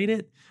tolerate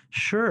it,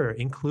 sure,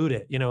 include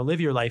it.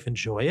 Live your life,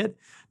 enjoy it.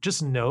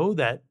 Just know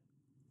that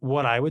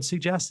what I would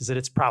suggest is that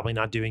it's probably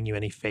not doing you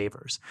any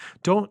favors.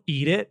 Don't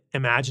eat it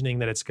imagining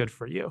that it's good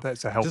for you.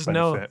 That's a health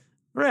benefit.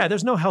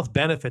 There's no health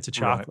benefit to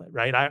chocolate,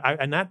 right?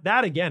 And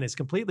that again is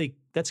completely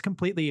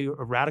a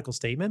radical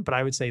statement, but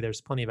I would say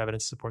there's plenty of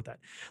evidence to support that.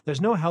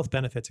 There's no health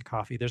benefit to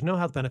coffee. There's no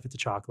health benefit to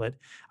chocolate.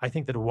 I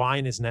think that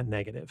wine is net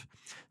negative.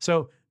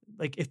 So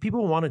like, if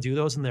people want to do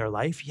those in their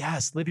life,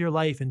 yes, live your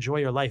life, enjoy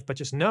your life, but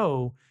just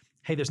know,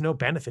 hey, there's no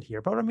benefit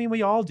here. But I mean,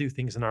 we all do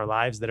things in our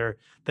lives that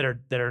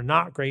are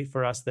not great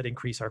for us, that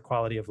increase our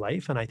quality of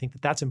life. And I think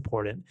that that's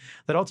important.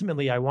 That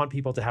ultimately, I want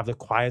people to have the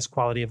highest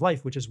quality of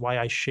life, which is why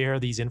I share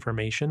these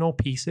informational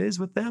pieces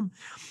with them.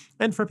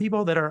 And for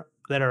people that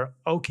are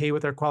okay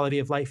with their quality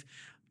of life,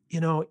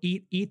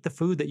 eat the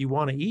food that you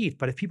want to eat.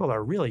 But if people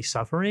are really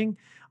suffering,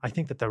 I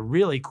think that the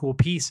really cool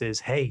piece is,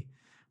 hey,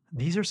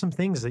 these are some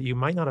things that you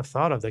might not have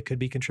thought of that could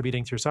be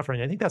contributing to your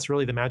suffering. I think that's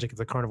really the magic of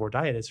the carnivore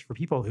diet, is for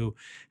people who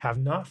have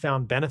not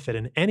found benefit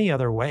in any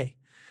other way.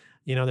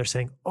 They're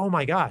saying, oh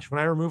my gosh, when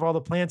I remove all the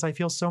plants, I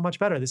feel so much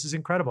better. This is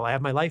incredible. I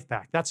have my life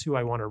back. That's who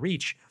I want to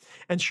reach.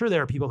 And sure,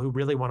 there are people who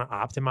really want to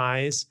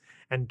optimize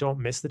and don't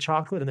miss the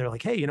chocolate. And they're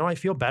like, hey, I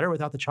feel better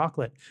without the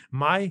chocolate.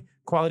 My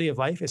quality of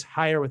life is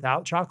higher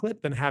without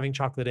chocolate than having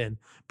chocolate in.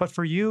 But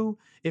for you,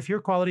 if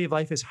your quality of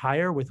life is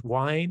higher with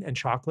wine and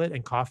chocolate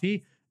and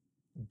coffee,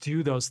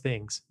 do those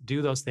things.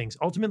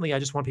 Ultimately, I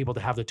just want people to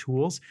have the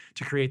tools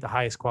to create the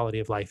highest quality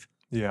of life.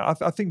 Yeah,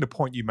 I think the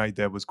point you made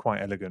there was quite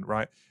elegant,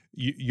 right?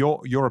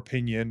 Your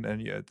opinion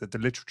and the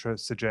literature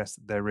suggests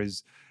that there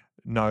is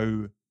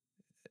no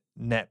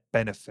net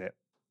benefit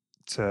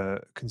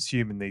to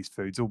consuming these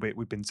foods, albeit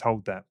we've been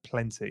told that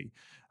plenty.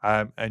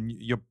 And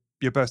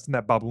you're bursting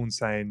that bubble and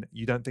saying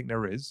you don't think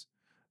there is.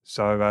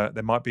 So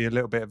there might be a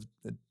little bit of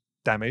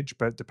damage,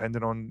 but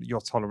depending on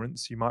your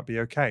tolerance, you might be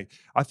okay.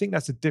 I think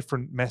that's a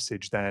different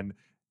message than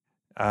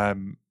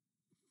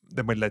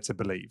we're led to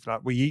believe.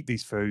 Like, we eat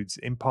these foods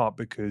in part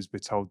because we're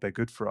told they're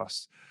good for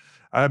us.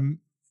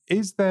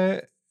 Is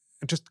there,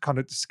 just kind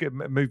of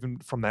moving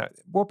from that,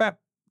 what about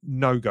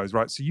no-goes,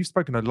 right? So you've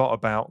spoken a lot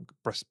about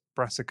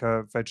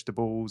brassica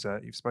vegetables.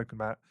 You've spoken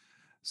about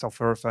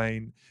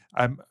sulforaphane.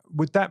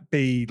 Would that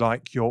be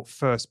like your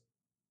first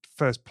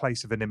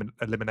place of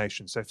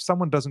elimination? So if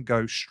someone doesn't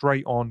go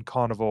straight on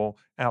carnivore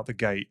out the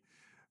gate,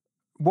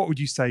 what would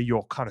you say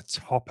your kind of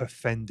top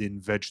offending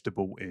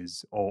vegetable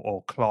is,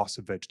 or class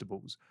of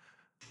vegetables?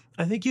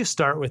 I think you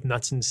start with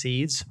nuts and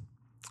seeds.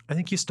 I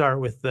think you start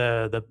with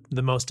the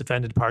most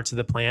offended parts of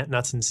the plant,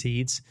 nuts and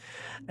seeds,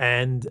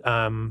 and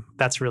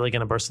that's really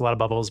going to burst a lot of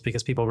bubbles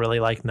because people really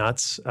like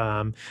nuts.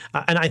 And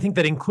I think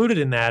that included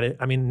in that,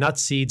 I mean,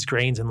 nuts, seeds,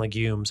 grains, and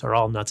legumes are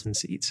all nuts and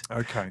seeds.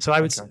 Okay. So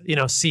I would,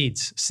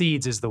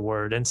 seeds is the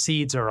word, and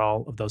seeds are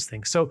all of those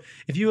things. So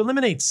if you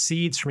eliminate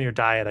seeds from your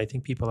diet, I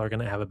think people are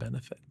going to have a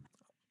benefit.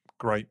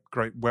 Great.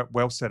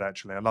 Well said,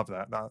 actually. I love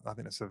that. I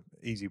think that's an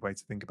easy way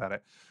to think about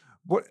it.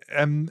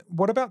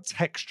 What about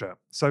texture?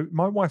 So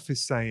my wife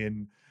is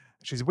saying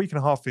she's a week and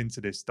a half into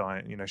this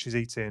diet. You know, she's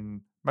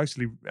eating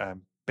mostly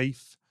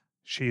beef.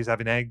 She is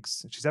having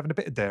eggs. She's having a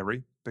bit of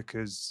dairy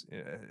because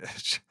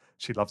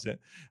she loves it.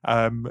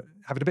 Having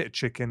a bit of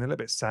chicken, a little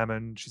bit of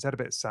salmon. She's had a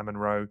bit of salmon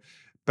roe,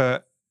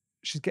 but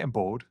she's getting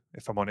bored,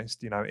 if I'm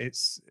honest. You know,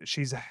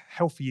 she's a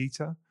healthy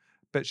eater,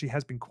 but she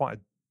has been quite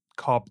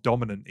a carb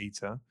dominant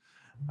eater.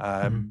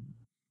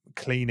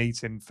 Clean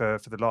eating for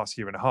the last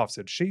year and a half.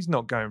 So she's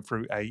not going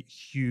through a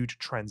huge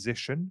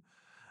transition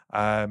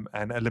and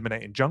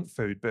eliminating junk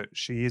food, but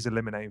she is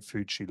eliminating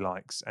food she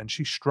likes, and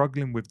she's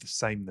struggling with the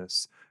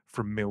sameness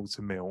from meal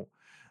to meal.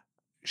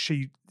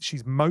 She's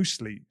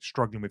mostly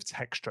struggling with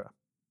texture.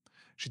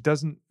 She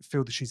doesn't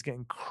feel that she's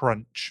getting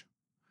crunch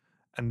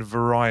and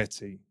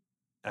variety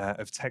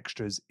of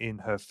textures in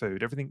her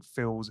food. Everything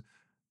feels,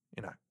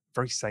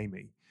 very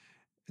samey.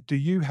 Do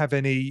you have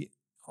any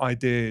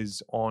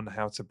ideas on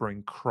how to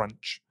bring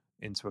crunch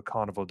into a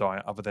carnivore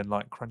diet other than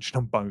like crunching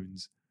on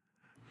bones?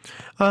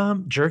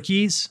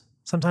 Jerkies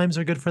sometimes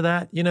are good for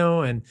that,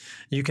 and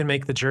you can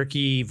make the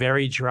jerky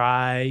very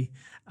dry.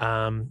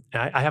 I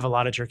have a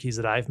lot of jerkies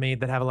that I've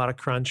made that have a lot of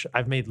crunch.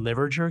 I've made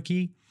liver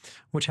jerky,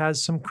 which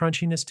has some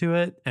crunchiness to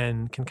it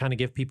and can kind of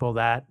give people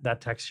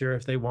that texture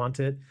if they want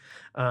it.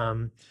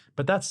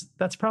 But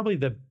that's probably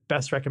the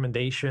best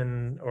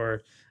recommendation,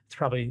 or it's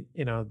probably,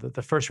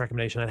 the first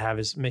recommendation I'd have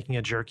is making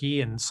a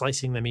jerky and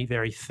slicing the meat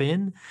very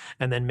thin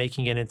and then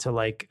making it into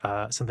like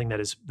something that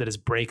is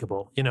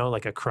breakable,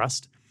 like a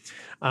crust.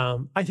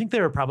 I think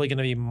there are probably going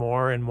to be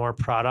more and more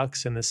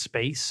products in this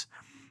space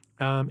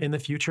in the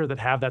future that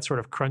have that sort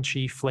of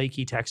crunchy,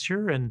 flaky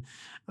texture. And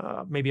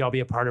maybe I'll be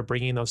a part of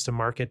bringing those to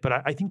market.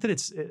 But I think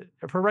that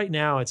for right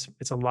now, it's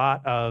a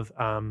lot of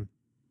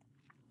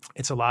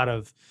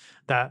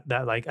that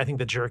like, I think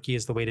the jerky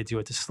is the way to do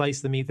it, to slice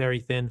the meat very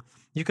thin.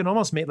 You can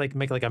almost make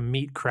like a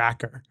meat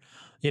cracker,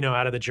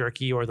 out of the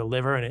jerky or the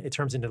liver, and it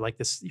turns into like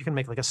this. You can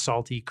make like a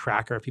salty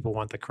cracker if people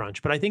want the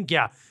crunch. But I think,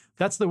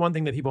 that's the one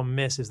thing that people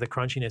miss is the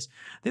crunchiness.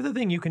 The other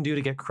thing you can do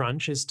to get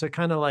crunch is to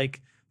kind of like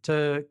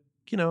I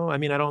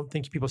don't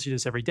think people see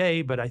this every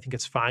day, but I think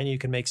it's fine. You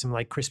can make some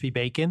like crispy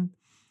bacon,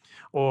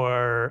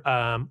 or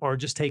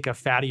just take a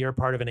fattier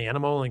part of an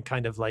animal and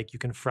kind of like you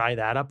can fry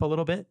that up a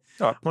little bit.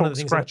 One of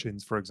the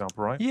scratchings, for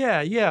example, right?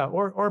 Yeah,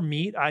 or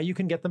meat. You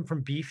can get them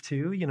from beef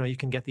too. You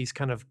can get these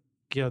kind of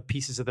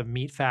pieces of the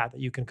meat fat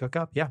that you can cook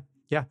up.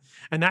 Yeah,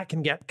 and that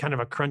can get kind of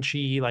a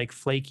crunchy, like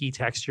flaky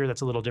texture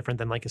that's a little different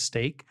than like a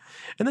steak.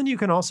 And then you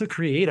can also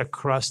create a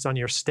crust on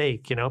your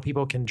steak.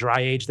 People can dry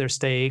age their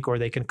steak, or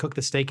they can cook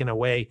the steak in a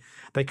way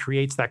that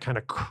creates that kind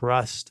of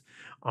crust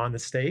on the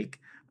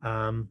steak.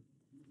 Or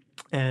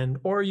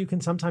you can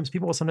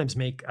people will sometimes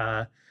make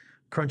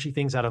crunchy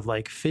things out of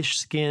like fish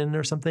skin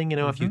or something.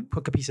 If you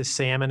cook a piece of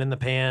salmon in the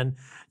pan,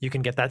 you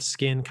can get that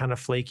skin kind of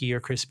flaky or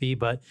crispy.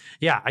 But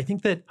yeah, I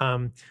think that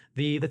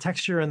the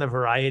texture and the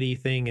variety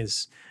thing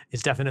is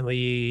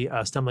definitely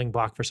a stumbling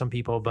block for some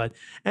people. But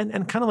and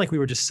kind of like we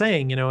were just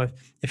saying,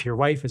 if your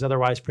wife is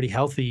otherwise pretty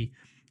healthy,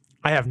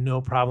 I have no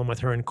problem with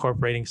her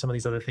incorporating some of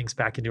these other things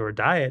back into her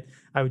diet.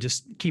 I would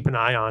just keep an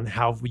eye on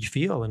how you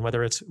feel and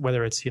whether it's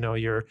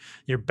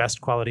your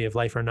best quality of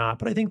life or not.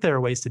 But I think there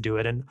are ways to do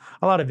it, and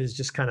a lot of it is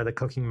just kind of the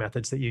cooking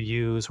methods that you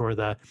use, or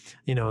the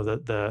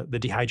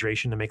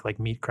dehydration to make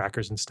like meat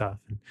crackers and stuff.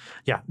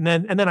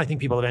 And then I think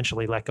people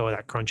eventually let go of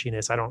that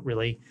crunchiness.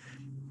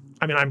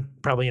 I'm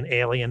probably an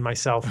alien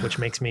myself, which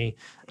makes me,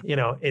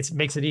 it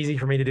makes it easy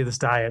for me to do this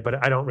diet,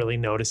 but I don't really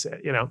notice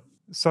it.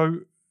 So.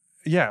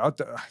 Yeah,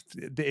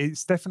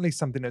 it's definitely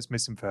something that's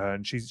missing for her,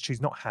 and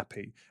she's not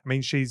happy. I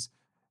mean, she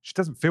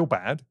doesn't feel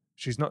bad.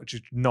 She's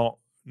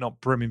not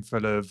brimming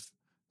full of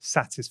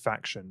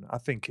satisfaction. I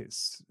think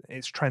it's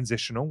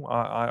transitional.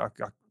 I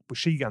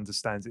she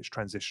understands it's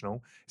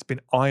transitional. It's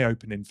been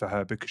eye-opening for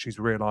her because she's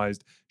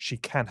realized she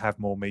can have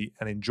more meat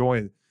and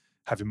enjoy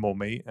having more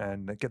meat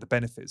and get the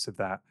benefits of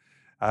that.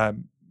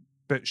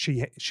 But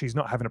she's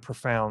not having a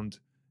profound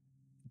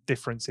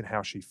difference in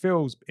how she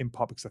feels, in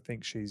part because I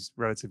think she's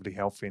relatively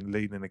healthy and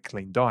leading a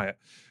clean diet.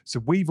 So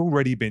we've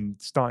already been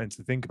starting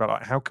to think about,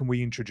 like, how can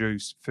we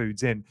introduce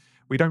foods in?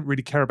 We don't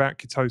really care about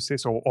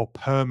ketosis or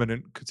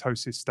permanent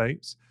ketosis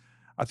states.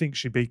 I think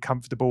she'd be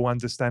comfortable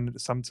understanding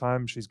that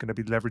sometimes she's going to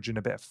be leveraging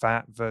a bit of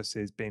fat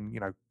versus being,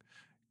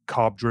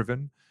 carb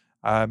driven.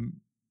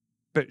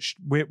 But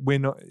we're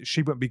not.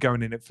 She won't be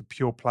going in it for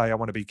pure play. I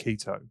want to be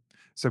keto.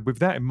 So with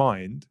that in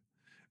mind,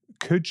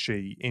 could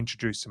she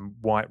introduce some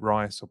white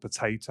rice or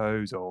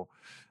potatoes or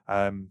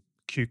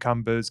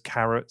cucumbers,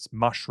 carrots,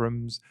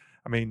 mushrooms?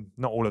 I mean,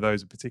 not all of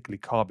those are particularly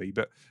carby,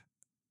 but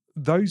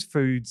those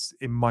foods,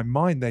 in my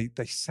mind,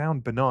 they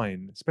sound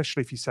benign,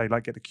 especially if you say,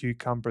 like, get a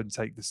cucumber and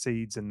take the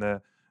seeds and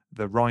the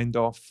rind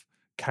off.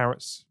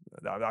 Carrots,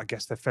 I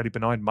guess they're fairly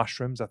benign.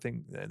 Mushrooms, I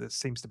think there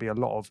seems to be a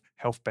lot of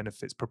health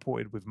benefits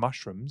purported with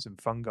mushrooms and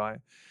fungi.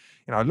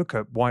 I look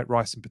at white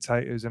rice and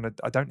potatoes, and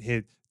I don't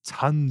hear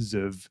tons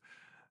of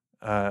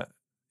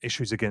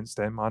issues against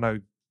them. I know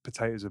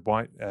potatoes are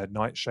white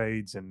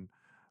nightshades, and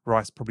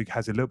rice probably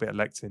has a little bit of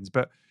lectins,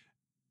 but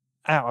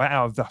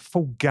out of the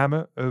full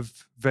gamut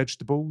of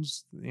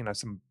vegetables,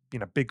 some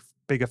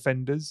big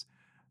offenders,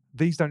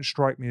 these don't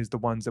strike me as the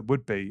ones that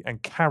would be.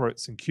 And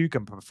carrots and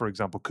cucumber, for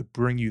example, could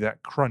bring you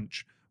that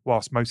crunch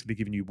whilst mostly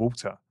giving you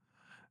water.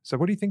 So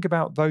what do you think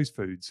about those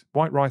foods?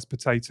 White rice,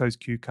 potatoes,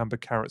 cucumber,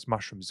 carrots,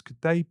 mushrooms,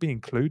 could they be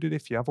included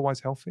if you're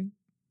otherwise healthy?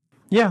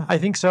 Yeah, I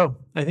think so.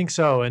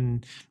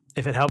 And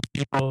if it helps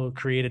people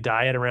create a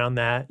diet around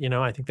that,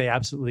 I think they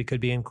absolutely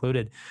could be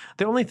included.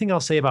 The only thing I'll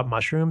say about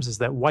mushrooms is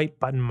that white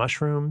button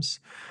mushrooms,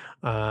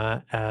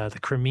 the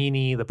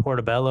cremini, the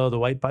portobello, the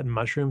white button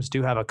mushrooms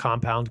do have a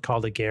compound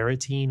called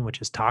agarotine,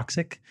 which is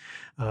toxic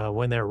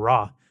when they're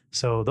raw.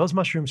 So those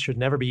mushrooms should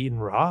never be eaten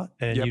raw,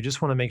 and you just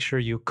want to make sure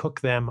you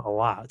cook them a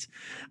lot.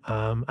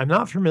 I'm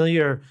not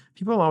familiar.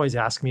 People always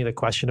ask me the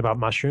question about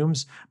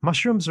mushrooms.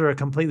 Mushrooms are a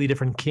completely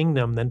different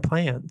kingdom than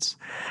plants,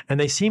 and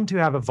they seem to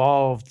have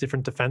evolved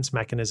different defense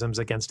mechanisms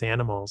against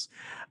animals.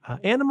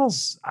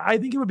 Animals, I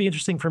think it would be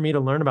interesting for me to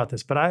learn about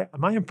this, but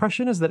my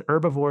impression is that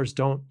herbivores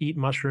don't eat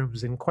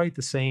mushrooms in quite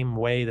the same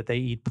way that they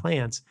eat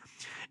plants.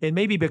 It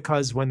may be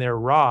because when they're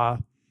raw,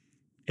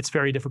 it's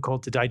very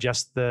difficult to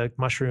digest the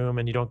mushroom,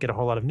 and you don't get a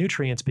whole lot of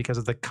nutrients because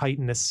of the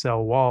chitinous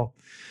cell wall.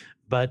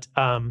 But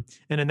and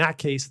in that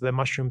case, the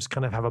mushrooms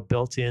kind of have a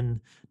built-in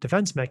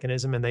defense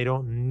mechanism, and they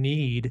don't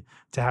need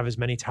to have as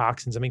many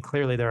toxins. I mean,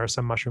 clearly there are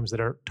some mushrooms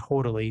that are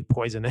totally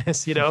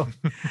poisonous,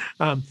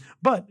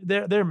 but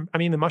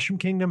the mushroom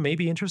kingdom may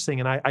be interesting,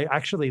 and I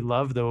actually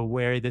love the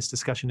way this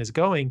discussion is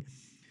going.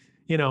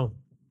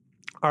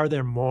 Are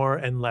there more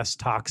and less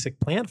toxic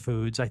plant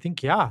foods? I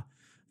think, yeah,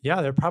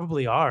 there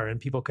probably are,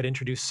 and people could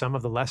introduce some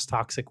of the less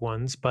toxic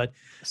ones, but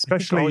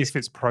especially if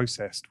it's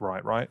processed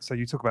right? So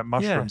you talk about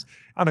mushrooms. Yeah.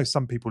 I know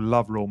some people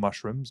love raw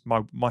mushrooms.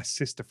 My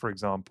sister, for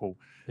example,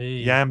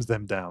 yams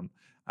them down,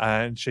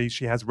 and she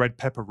has red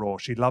pepper raw.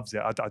 She loves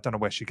it. I don't know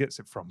where she gets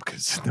it from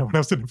because no one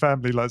else in the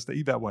family likes to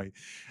eat that way.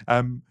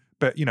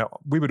 But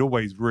we would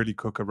always really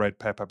cook a red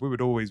pepper. We would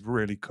always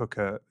really cook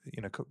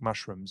cook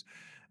mushrooms,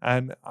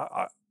 and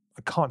I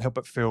can't help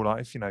but feel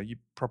like if you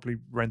properly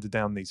render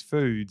down these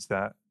foods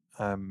that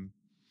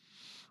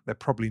they're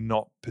probably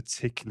not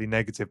particularly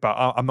negative, but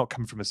I'm not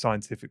coming from a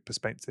scientific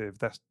perspective.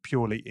 That's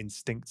purely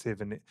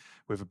instinctive and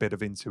with a bit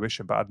of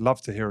intuition. But I'd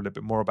love to hear a little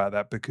bit more about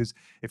that, because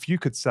if you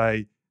could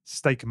say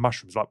steak and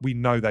mushrooms, like, we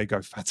know they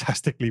go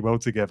fantastically well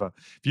together.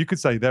 If you could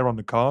say they're on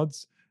the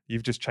cards,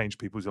 you've just changed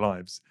people's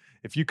lives.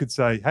 If you could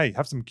say, hey,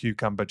 have some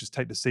cucumber, just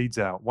take the seeds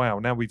out. Wow,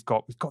 now we've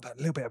got that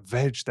little bit of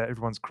veg that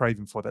everyone's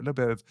craving for, that little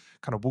bit of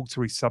kind of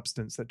watery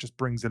substance that just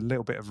brings a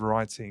little bit of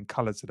variety and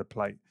color to the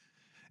plate.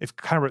 If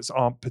carrots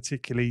aren't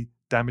particularly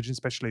damaging,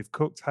 especially if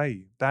cooked,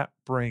 hey, that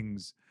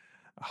brings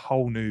a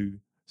whole new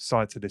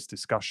side to this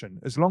discussion.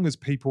 As long as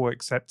people are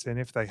accepting,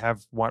 if they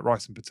have white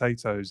rice and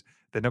potatoes,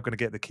 they're not going to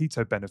get the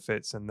keto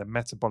benefits and the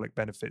metabolic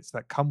benefits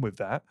that come with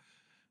that.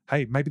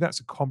 Hey, maybe that's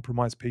a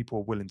compromise people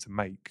are willing to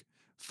make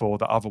for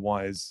the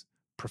otherwise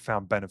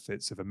profound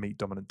benefits of a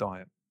meat-dominant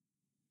diet.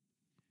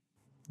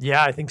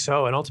 Yeah, I think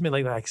so. And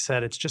ultimately, like I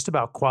said, it's just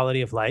about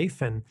quality of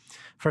life. And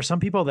for some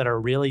people that are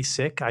really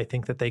sick, I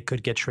think that they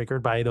could get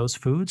triggered by those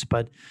foods.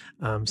 But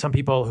some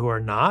people who are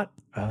not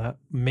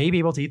may be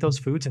able to eat those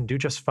foods and do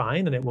just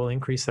fine, and it will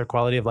increase their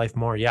quality of life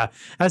more. Yeah,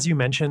 as you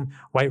mentioned,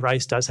 white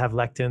rice does have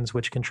lectins,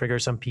 which can trigger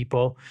some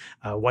people.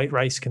 White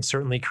rice can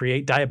certainly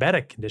create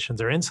diabetic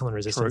conditions or insulin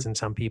resistance in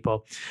some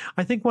people.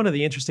 I think one of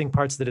the interesting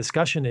parts of the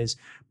discussion is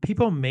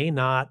people may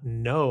not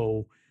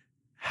know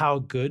how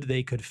good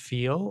they could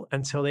feel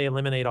until they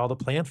eliminate all the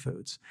plant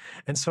foods.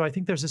 And so I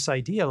think there's this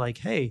idea like,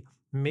 hey,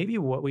 maybe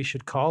what we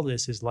should call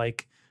this is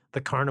like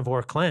the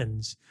carnivore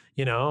cleanse,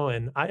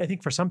 and I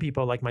think for some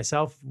people like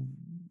myself,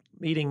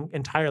 eating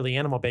entirely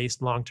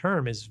animal-based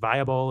long-term is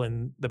viable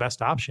and the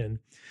best option.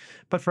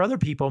 But for other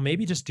people,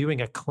 maybe just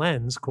doing a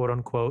cleanse, quote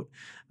unquote,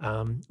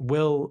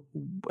 will,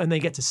 and they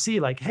get to see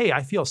like, hey,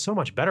 I feel so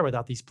much better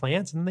without these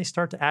plants. And then they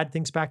start to add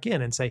things back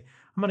in and say,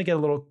 I'm going to get a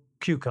little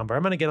cucumber,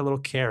 I'm going to get a little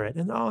carrot.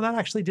 And oh, that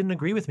actually didn't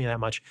agree with me that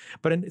much.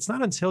 But it's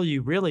not until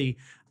you really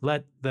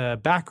let the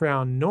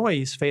background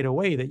noise fade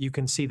away that you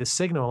can see the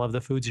signal of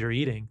the foods you're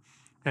eating.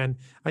 And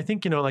I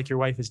think, like your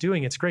wife is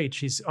doing, it's great.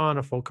 She's on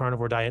a full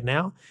carnivore diet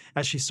now.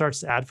 As she starts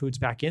to add foods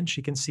back in,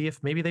 she can see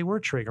if maybe they were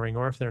triggering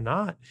or if they're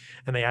not,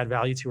 and they add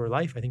value to her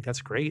life. I think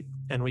that's great.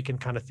 And we can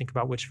kind of think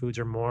about which foods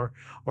are more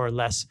or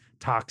less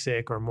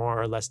toxic or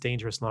more or less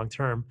dangerous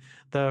long-term.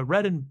 The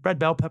red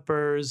bell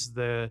peppers,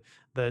 the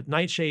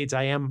nightshades,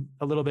 I am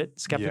a little bit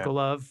skeptical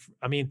of.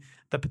 I mean,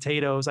 the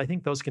potatoes, I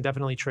think those can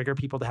definitely trigger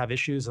people to have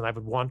issues, and I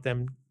would want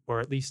them, or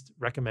at least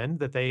recommend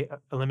that they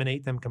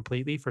eliminate them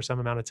completely for some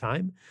amount of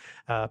time,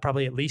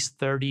 probably at least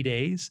 30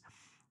 days.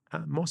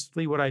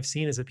 Mostly what I've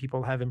seen is that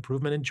people have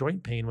improvement in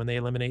joint pain when they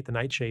eliminate the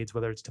nightshades,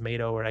 whether it's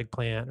tomato or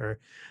eggplant or,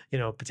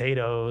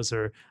 potatoes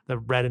or the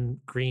red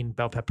and green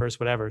bell peppers,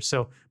 whatever.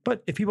 So,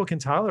 but if people can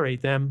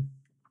tolerate them,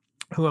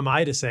 who am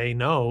I to say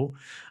no?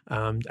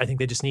 I think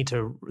they just need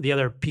to, the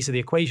other piece of the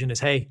equation is,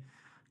 hey,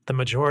 the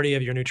majority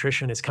of your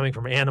nutrition is coming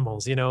from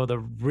animals.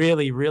 The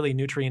really, really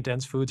nutrient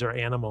dense foods are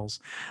animals.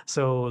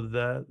 So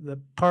the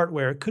part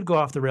where it could go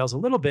off the rails a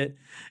little bit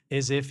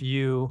is if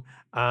you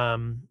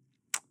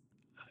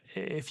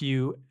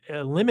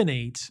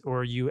eliminate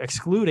or you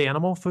exclude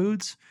animal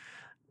foods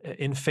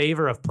in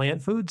favor of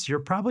plant foods, you're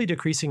probably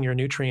decreasing your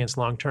nutrients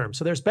long term.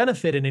 So there's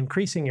benefit in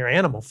increasing your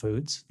animal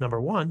foods, number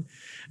one.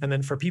 And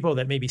then for people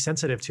that may be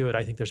sensitive to it,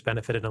 I think there's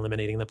benefit in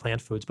eliminating the plant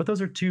foods. But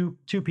those are two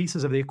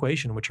pieces of the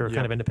equation, which are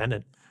kind of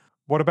independent.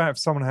 What about if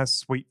someone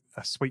has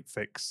a sweet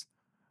fix?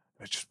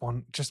 They just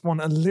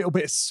want a little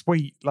bit of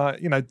sweet. Like,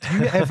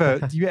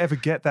 do you ever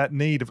get that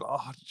need of,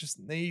 I just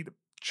need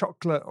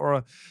chocolate,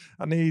 or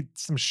I need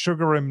some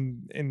sugar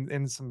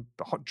in some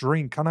hot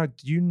drink? Do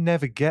you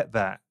never get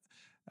that?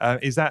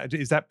 Is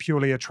that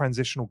purely a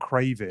transitional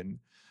craving?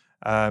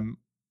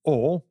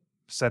 Or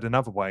said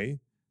another way,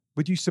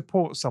 would you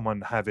support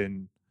someone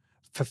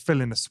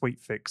fulfilling a sweet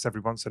fix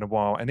every once in a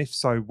while? And if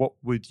so, what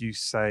would you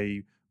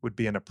say would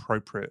be an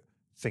appropriate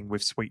thing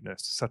with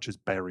sweetness, such as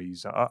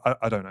berries?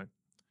 I don't know.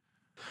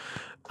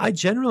 I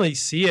generally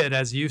see it,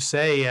 as you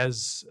say,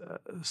 as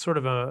sort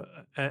of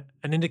an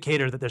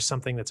indicator that there's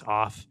something that's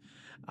off.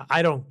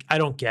 I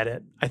don't get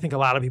it. I think a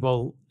lot of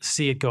people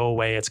see it go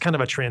away. It's kind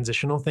of a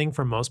transitional thing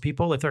for most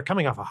people. If they're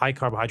coming off a high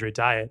carbohydrate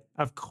diet,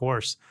 of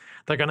course,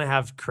 they're going to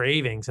have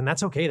cravings, and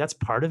that's okay. That's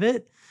part of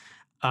it.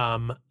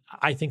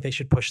 I think they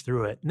should push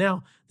through it.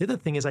 Now, the other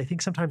thing is, I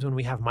think sometimes when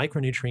we have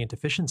micronutrient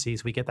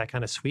deficiencies, we get that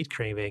kind of sweet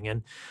craving.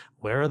 And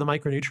where are the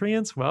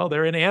micronutrients? Well,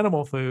 they're in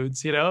animal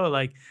foods,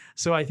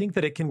 so I think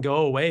that it can go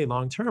away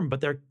long term, but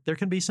there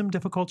can be some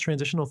difficult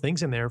transitional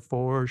things in there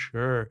for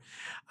sure.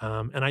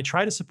 And I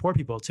try to support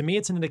people. To me,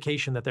 it's an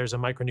indication that there's a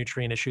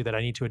micronutrient issue that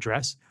I need to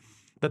address,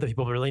 that the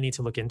people really need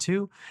to look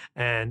into.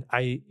 And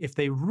if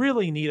they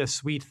really need a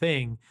sweet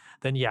thing,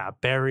 then yeah,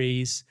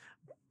 berries.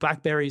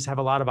 Blackberries have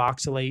a lot of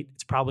oxalate.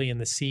 It's probably in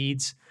the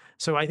seeds.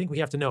 So I think we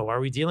have to know, are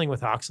we dealing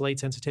with oxalate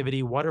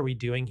sensitivity? What are we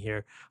doing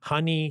here?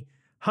 Honey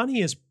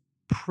is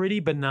pretty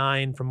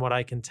benign from what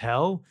I can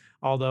tell.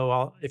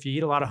 Although if you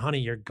eat a lot of honey,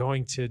 you're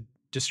going to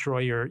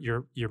destroy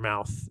your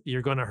mouth.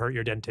 You're going to hurt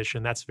your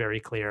dentition. That's very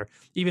clear.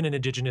 Even in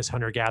indigenous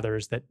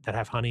hunter-gatherers that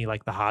have honey,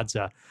 like the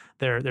Hadza,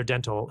 their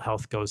dental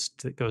health goes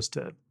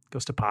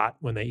to pot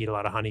when they eat a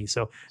lot of honey.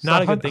 So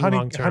not a good thing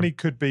long term. Honey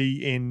could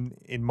be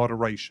in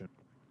moderation.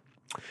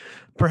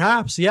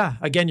 Perhaps, yeah.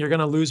 Again, you're going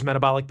to lose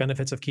metabolic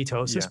benefits of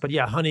ketosis, but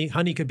yeah,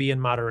 honey could be in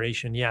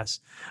moderation,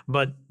 yes.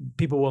 But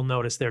people will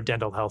notice their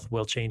dental health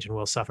will change and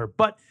will suffer.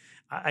 But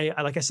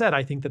like I said,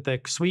 I think that the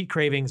sweet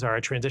cravings are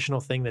a transitional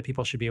thing that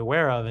people should be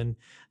aware of, and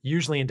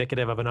usually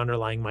indicative of an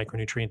underlying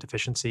micronutrient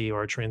deficiency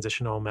or a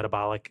transitional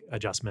metabolic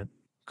adjustment.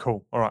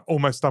 Cool. All right.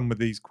 Almost done with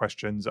these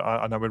questions.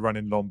 I know we're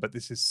running long, but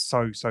this is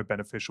so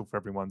beneficial for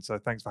everyone. So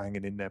thanks for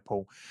hanging in there,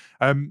 Paul.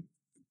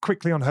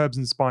 Quickly on herbs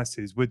and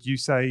spices, would you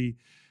say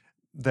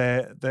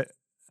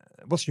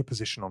what's your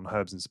position on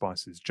herbs and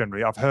spices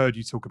generally? I've heard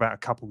you talk about a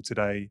couple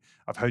today.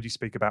 I've heard you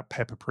speak about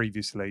pepper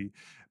previously,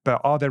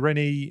 but are there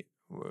any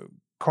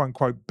quote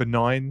unquote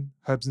benign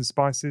herbs and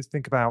spices?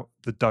 Think about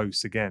the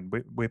dose again.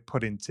 We're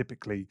putting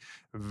typically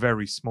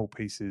very small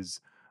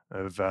pieces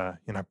of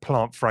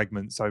plant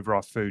fragments over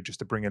our food just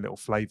to bring a little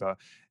flavor.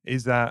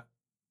 Is that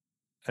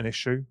an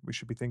issue we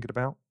should be thinking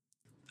about?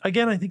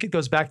 Again, I think it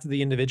goes back to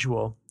the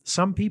individual.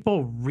 Some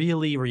people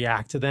really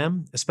react to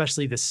them,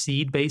 especially the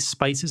seed-based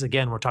spices.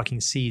 Again, we're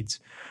talking seeds,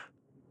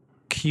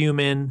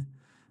 cumin,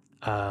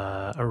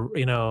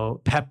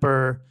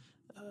 pepper,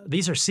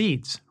 these are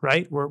seeds,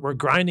 right? We're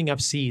grinding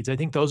up seeds. I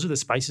think those are the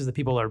spices that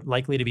people are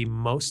likely to be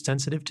most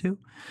sensitive to.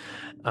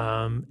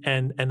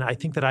 And I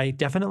think that I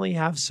definitely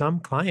have some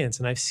clients,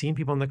 and I've seen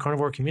people in the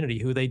carnivore community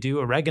who they do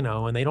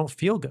oregano and they don't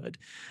feel good.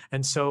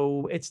 And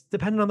so it's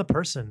dependent on the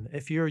person.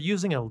 If you're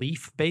using a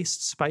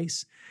leaf-based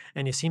spice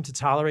and you seem to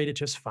tolerate it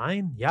just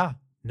fine, yeah,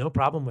 no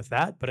problem with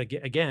that. But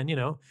again,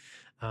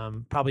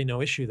 probably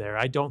no issue there.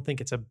 I don't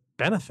think it's a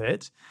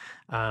benefit,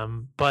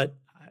 but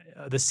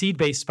the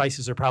seed-based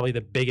spices are probably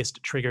the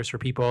biggest triggers for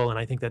people. And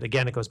I think that,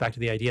 again, it goes back to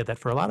the idea that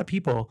for a lot of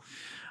people,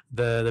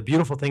 the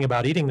beautiful thing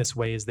about eating this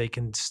way is they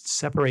can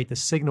separate the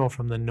signal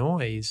from the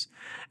noise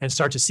and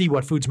start to see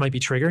what foods might be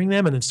triggering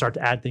them, and then start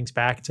to add things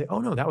back and say, oh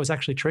no, that was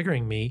actually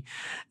triggering me.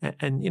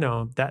 And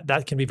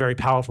that can be very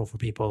powerful for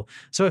people.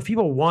 So if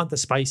people want the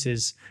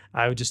spices,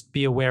 I would just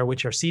be aware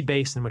which are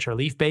seed-based and which are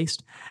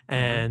leaf-based.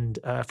 And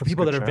for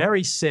people that are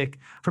very sick,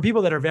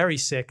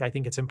 I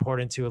think it's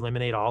important to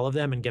eliminate all of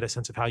them and get a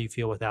sense of how you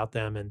feel without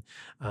them. And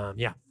I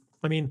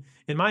mean,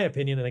 in my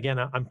opinion, and again,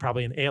 I'm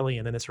probably an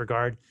alien in this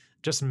regard,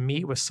 just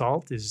meat with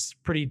salt is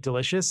pretty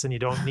delicious and you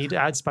don't need to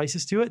add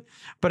spices to it.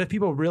 But if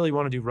people really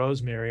want to do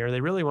rosemary, or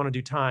they really want to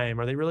do thyme,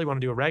 or they really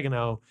want to do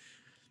oregano,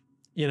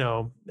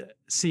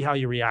 see how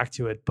you react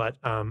to it. But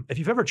if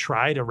you've ever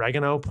tried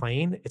oregano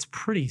plain, it's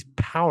pretty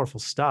powerful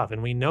stuff.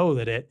 And we know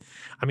that it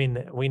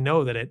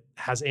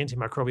has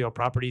antimicrobial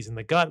properties in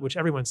the gut, which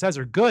everyone says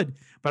are good,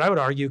 but I would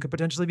argue could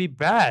potentially be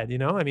bad.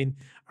 I mean,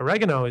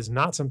 oregano is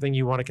not something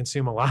you want to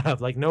consume a lot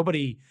of. Like I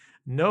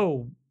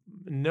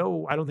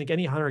don't think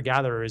any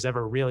hunter-gatherer is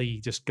ever really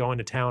just going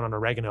to town on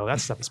oregano. That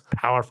stuff is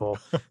powerful.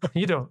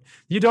 You don't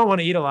want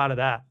to eat a lot of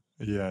that.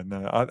 Yeah,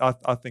 no,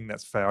 I think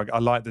that's fair. I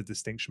like the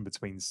distinction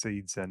between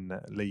seeds and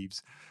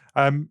leaves.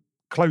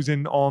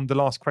 Closing on the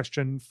last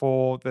question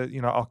for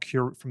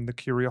from the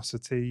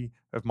curiosity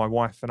of my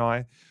wife and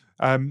I,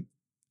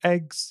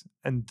 eggs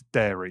and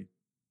dairy.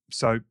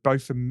 So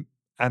both are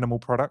animal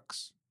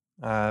products.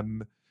 I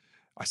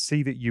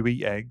see that you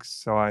eat eggs,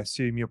 so I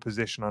assume your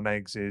position on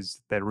eggs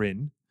is they're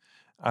in.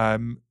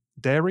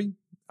 Dairy,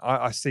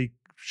 I see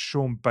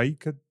Sean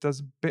Baker does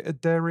a bit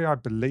of dairy, I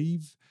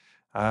believe.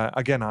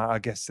 Again, I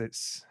guess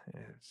it's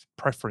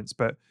preference,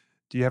 but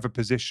do you have a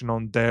position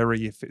on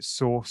dairy if it's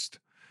sourced?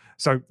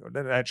 So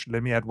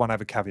let me add one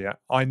other caveat.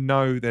 I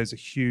know there's a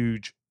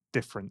huge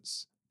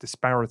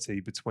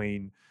disparity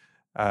between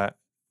dairy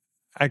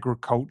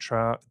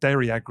agriculture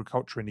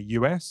in the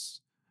US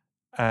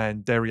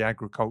and dairy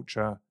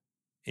agriculture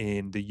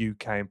in the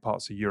UK and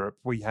parts of Europe.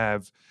 We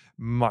have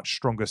much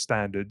stronger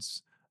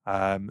standards.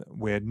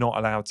 We're not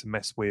allowed to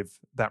mess with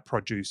that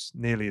produce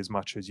nearly as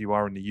much as you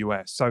are in the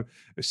US. So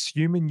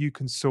assuming you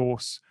can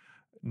source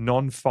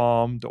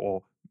non-farmed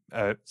or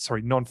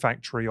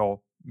non-factory or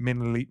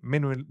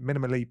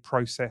minimally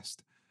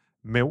processed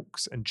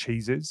milks and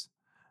cheeses,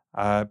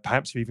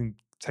 perhaps you're even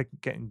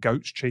getting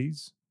goat's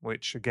cheese,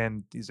 which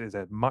again is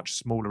a much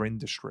smaller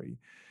industry.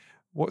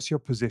 What's your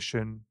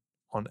position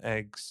on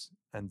eggs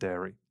and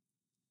dairy?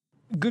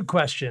 Good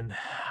question.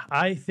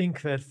 I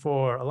think that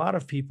for a lot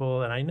of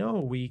people, and I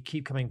know we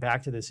keep coming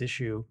back to this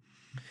issue,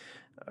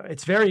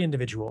 it's very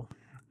individual.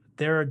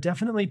 There are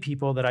definitely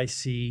people that I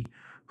see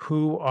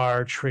who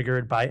are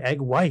triggered by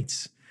egg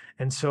whites.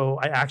 And so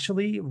I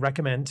actually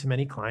recommend to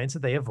many clients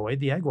that they avoid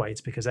the egg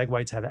whites, because egg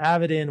whites have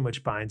avidin,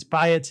 which binds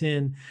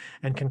biotin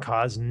and can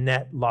cause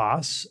net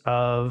loss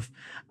of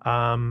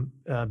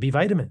B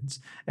vitamins.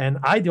 And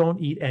I don't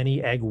eat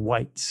any egg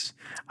whites.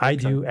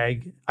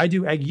 Okay. I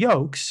do egg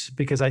yolks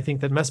because I think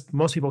that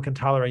most people can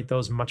tolerate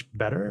those much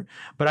better,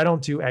 but I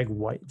don't do egg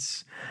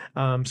whites.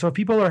 So if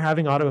people are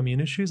having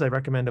autoimmune issues, I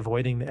recommend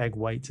avoiding the egg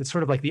whites. It's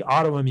sort of like the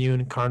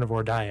autoimmune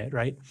carnivore diet,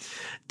 right?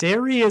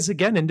 Dairy is,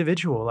 again,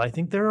 individual. I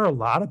think there are a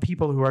lot of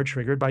people who are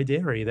triggered by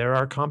dairy. There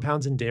are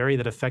compounds in dairy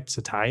that affect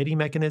satiety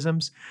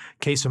mechanisms.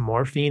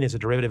 Casomorphine is a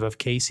derivative of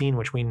casein,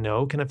 which we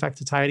know can affect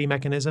satiety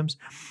mechanisms.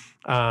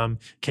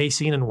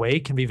 Casein and whey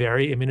can be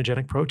very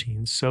immunogenic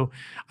proteins. So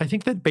I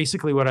think that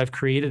basically what I've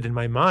created in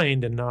my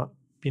mind and not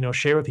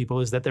share with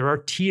people is that there are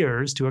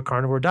tiers to a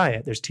carnivore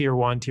diet. There's tier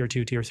 1, tier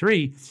 2, tier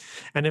 3.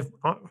 And if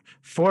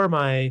for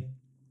my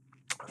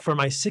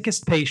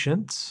sickest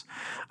patients,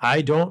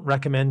 I don't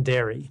recommend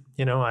dairy.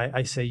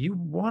 I say you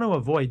want to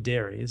avoid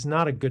dairy. It's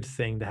not a good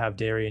thing to have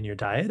dairy in your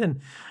diet. And,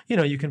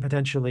 you can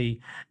potentially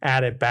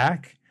add it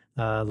back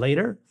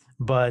later.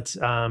 But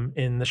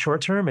in the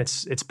short term,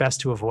 it's best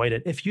to avoid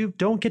it. If you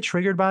don't get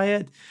triggered by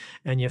it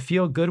and you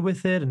feel good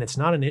with it and it's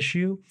not an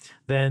issue,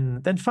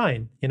 then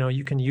fine.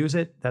 You can use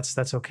it.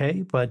 That's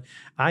okay. But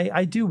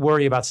I do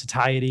worry about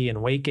satiety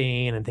and weight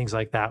gain and things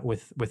like that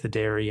with the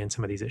dairy and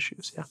some of these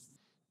issues. Yeah.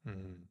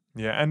 Mm.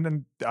 Yeah,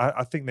 and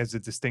I think there's a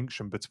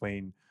distinction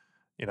between,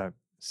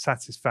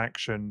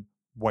 satisfaction,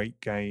 weight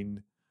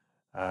gain,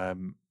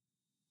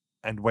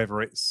 and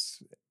whether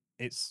it's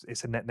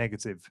a net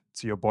negative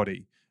to your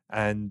body.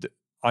 And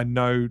I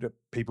know that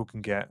people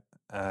can get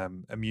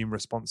immune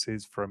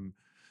responses from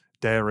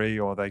dairy,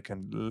 or they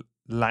can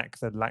lack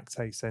the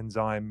lactase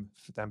enzyme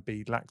and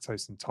be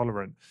lactose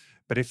intolerant.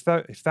 But if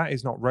that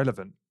is not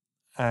relevant,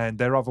 and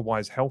they're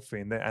otherwise healthy,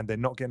 and they're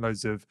not getting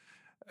loads of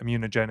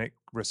immunogenic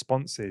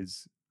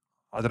responses,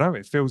 I don't know,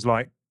 it feels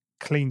like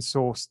clean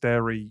source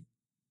dairy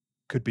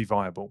could be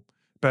viable.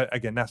 But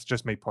again, that's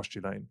just me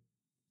postulating.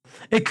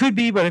 It could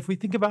be, but if we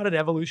think about it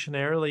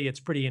evolutionarily,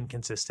 it's pretty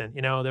inconsistent.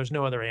 There's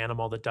no other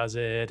animal that does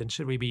it. And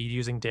should we be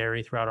using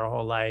dairy throughout our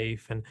whole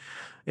life? And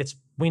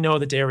we know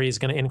that dairy is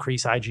going to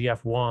increase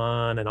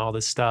IGF-1 and all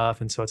this stuff.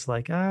 And so it's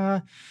like,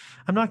 I'm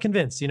not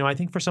convinced. I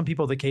think for some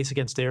people, the case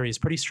against dairy is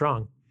pretty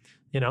strong,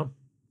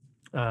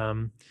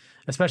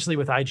 especially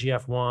with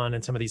IGF-1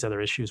 and some of these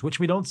other issues, which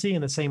we don't see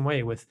in the same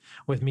way with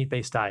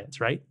meat-based diets,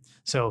 right?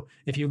 So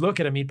if you look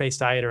at a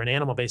meat-based diet or an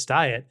animal-based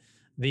diet,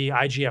 the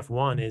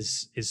IGF-1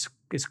 is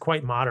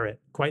quite moderate,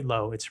 quite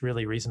low. It's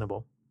really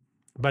reasonable.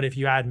 But if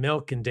you add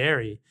milk and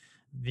dairy,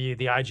 the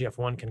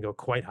IGF-1 can go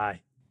quite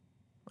high.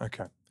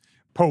 Okay.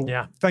 Paul,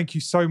 thank you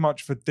so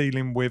much for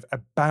dealing with a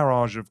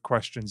barrage of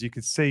questions. You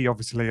could see,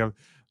 obviously, I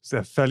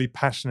was fairly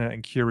passionate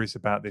and curious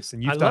about this.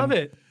 And love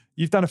it.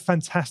 You've done a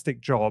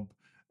fantastic job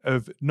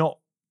of not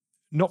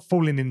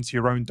falling into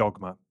your own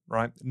dogma,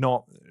 right?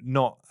 Not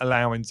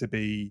allowing to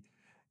be,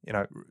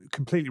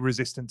 completely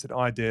resistant to the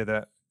idea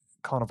that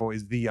carnivore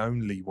is the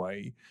only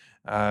way.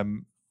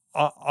 I'm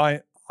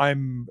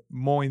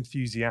more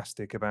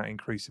enthusiastic about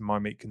increasing my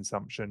meat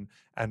consumption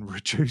and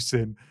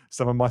reducing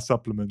some of my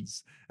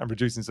supplements and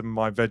reducing some of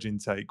my veg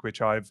intake,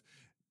 which I've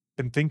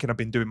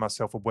been doing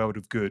myself a world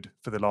of good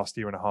for the last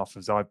year and a half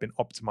as I've been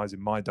optimizing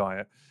my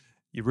diet.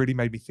 You really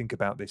made me think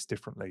about this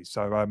differently.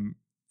 So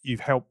you've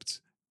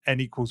helped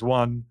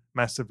N=1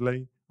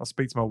 massively. I'll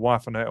speak to my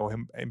wife on it, or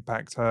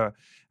impact her,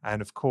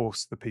 and of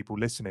course the people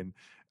listening.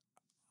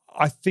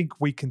 I think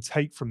we can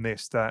take from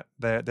this that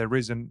there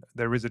is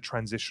a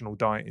transitional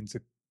diet into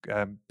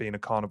being a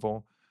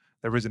carnivore.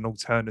 There is an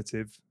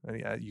alternative.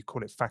 You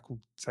call it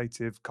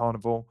facultative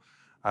carnivore,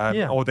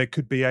 or there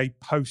could be a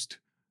post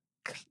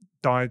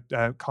diet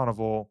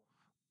carnivore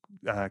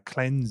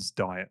cleanse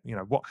diet.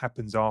 What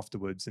happens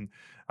afterwards? And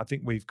I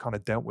think we've kind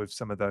of dealt with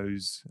some of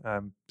those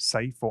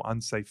safe or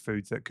unsafe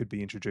foods that could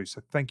be introduced.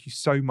 So thank you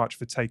so much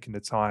for taking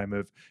the time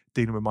of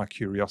dealing with my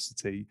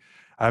curiosity.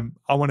 I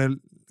want to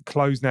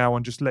close now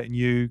on just letting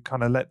you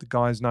kind of let the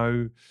guys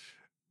know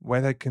where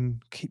they can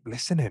keep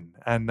listening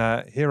and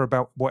hear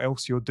about what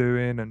else you're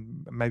doing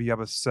and maybe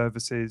other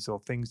services or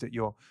things that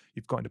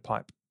you've got in the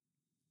pipe.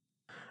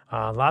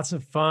 Lots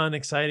of fun,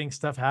 exciting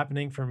stuff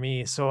happening for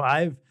me. So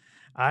I've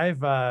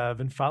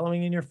been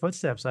following in your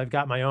footsteps. I've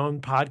got my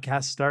own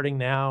podcast starting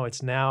now.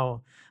 It's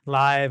now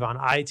live on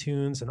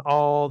iTunes and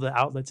all the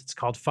outlets. It's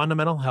called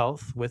Fundamental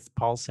Health with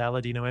Paul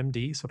Saladino,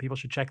 MD. So people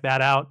should check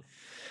that out.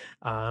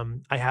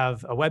 I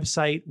have a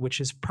website,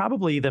 which is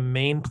probably the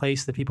main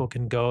place that people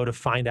can go to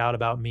find out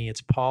about me.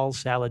 It's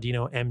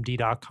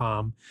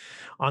paulsaladinomd.com.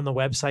 On the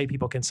website,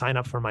 people can sign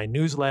up for my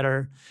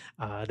newsletter.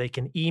 They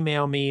can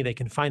email me. They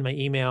can find my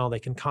email.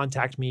 They can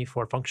contact me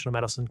for functional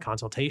medicine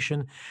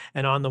consultation.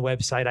 And on the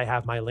website, I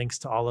have my links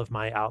to all of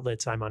my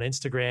outlets. I'm on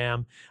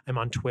Instagram, I'm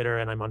on Twitter,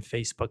 and I'm on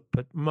Facebook,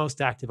 but most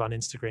active on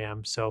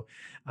Instagram. So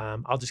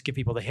I'll just give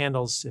people the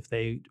handles if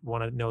they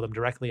want to know them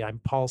directly.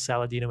 I'm Paul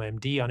Saladino,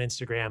 MD on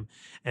Instagram,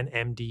 and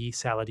MD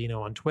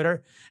Saladino on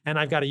Twitter. And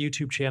I've got a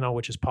YouTube channel,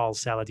 which is Paul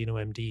Saladino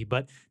MD.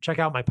 But check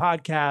out my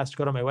podcast,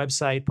 go to my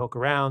website, poke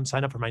around,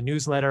 sign up for my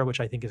newsletter, which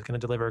I think is going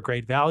to deliver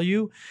great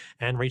value,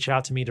 and reach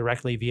out to me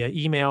directly via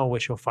email,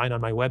 which you'll find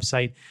on my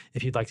website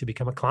if you'd like to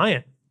become a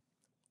client.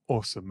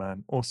 Awesome,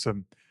 man.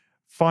 Awesome.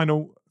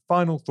 Final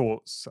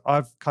thoughts.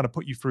 I've kind of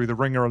put you through the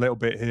ringer a little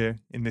bit here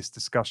in this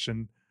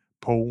discussion,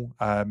 Paul.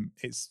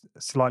 It's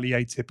slightly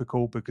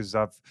atypical because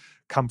I've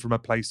come from a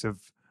place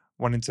of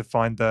wanting to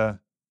find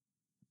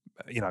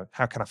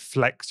how can I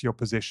flex your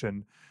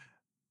position?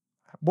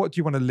 What do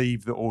you want to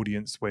leave the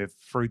audience with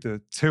through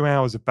the 2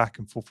 hours of back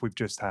and forth we've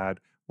just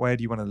had? Where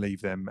do you want to leave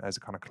them as a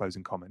kind of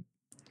closing comment?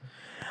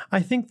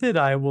 I think that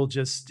I will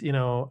just,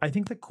 I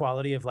think the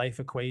quality of life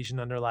equation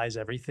underlies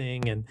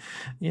everything. And,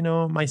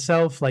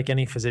 myself, like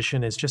any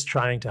physician, is just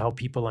trying to help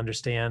people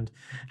understand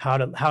how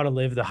to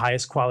live the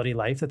highest quality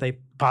life that they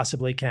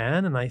possibly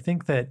can. And I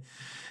think that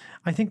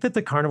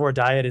the carnivore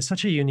diet is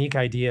such a unique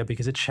idea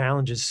because it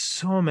challenges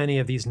so many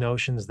of these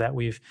notions that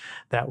we've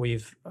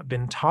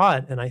been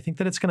taught. And I think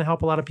that it's going to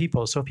help a lot of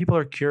people. So if people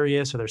are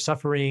curious or they're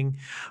suffering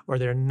or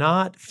they're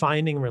not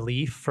finding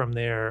relief from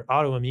their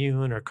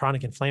autoimmune or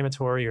chronic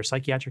inflammatory or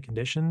psychiatric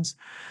conditions,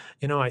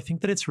 I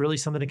think that it's really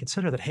something to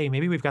consider that, hey,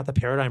 maybe we've got the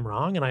paradigm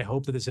wrong. And I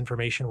hope that this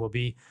information will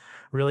be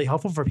really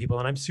helpful for people.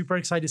 And I'm super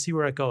excited to see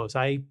where it goes.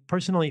 I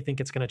personally think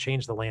it's going to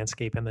change the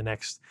landscape in the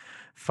next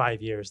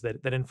 5 years,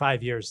 that in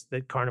 5 years,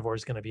 that carnivore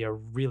is going to be a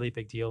really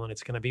big deal, and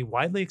it's going to be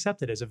widely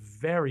accepted as a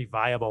very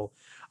viable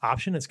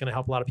option. It's going to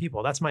help a lot of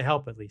people. That's my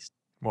help, at least.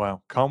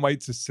 Wow. Can't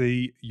wait to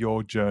see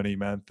your journey,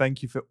 man.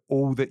 Thank you for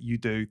all that you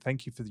do.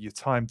 Thank you for your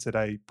time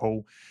today,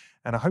 Paul.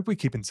 And I hope we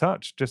keep in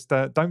touch. Just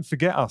don't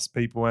forget us,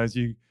 people, as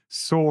you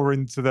soar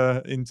into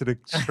the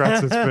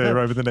stratosphere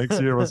over the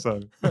next year or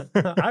so.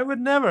 I would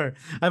never.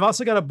 I've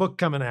also got a book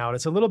coming out.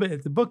 It's a little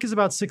bit, the book is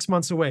about 6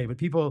 months away, but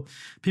people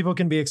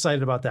can be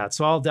excited about that.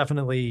 So I'll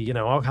definitely,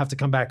 I'll have to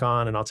come back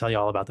on and I'll tell you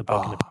all about the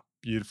book. Oh,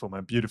 beautiful,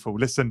 man. Beautiful.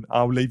 Listen,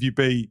 I'll leave you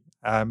be.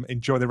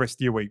 Enjoy the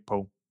rest of your week,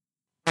 Paul.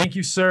 Thank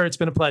you, sir. It's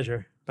been a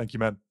pleasure. Thank you,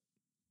 man.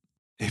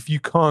 If you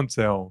can't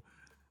tell,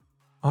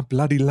 I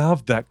bloody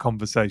loved that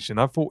conversation.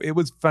 I thought it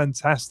was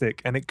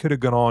fantastic and it could have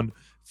gone on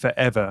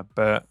forever,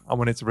 but I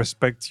wanted to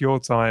respect your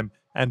time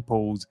and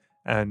Paul's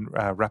and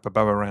wrap a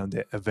bow around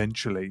it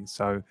eventually.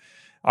 So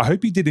I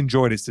hope you did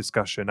enjoy this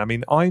discussion. I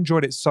mean, I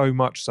enjoyed it so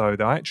much so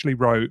that I actually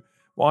wrote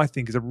what I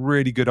think is a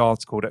really good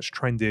article that's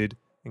trended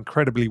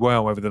incredibly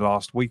well over the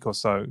last week or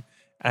so.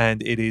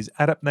 And it is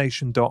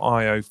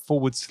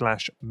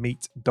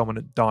adaptnation.io/meat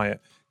dominant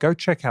diet. Go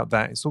check out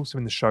that. It's also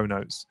in the show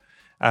notes.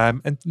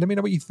 And let me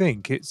know what you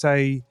think. It's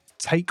a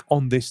take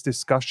on this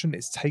discussion.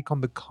 It's take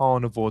on the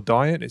carnivore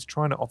diet. It's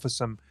trying to offer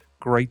some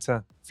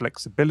greater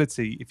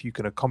flexibility if you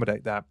can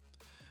accommodate that.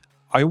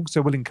 I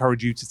also will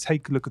encourage you to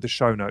take a look at the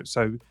show notes.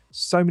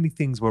 So many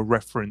things were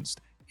referenced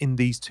in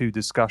these two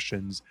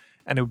discussions,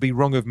 and it would be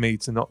wrong of me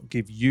to not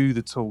give you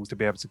the tools to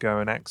be able to go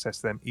and access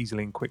them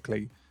easily and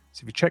quickly.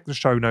 So if you check the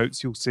show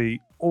notes, you'll see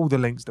all the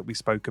links that we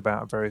spoke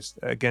about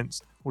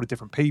against all the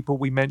different people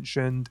we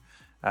mentioned,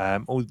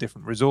 all the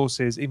different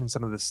resources, even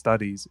some of the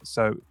studies.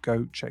 So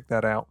go check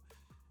that out.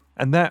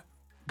 And that,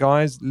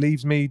 guys,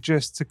 leaves me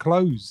just to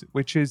close,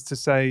 which is to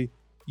say,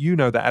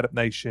 that Adapt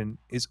Nation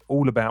is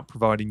all about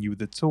providing you with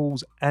the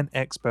tools and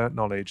expert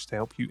knowledge to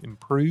help you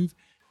improve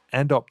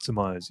and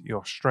optimize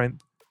your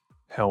strength,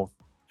 health,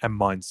 and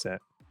mindset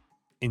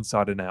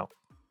inside and out.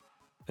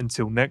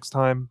 Until next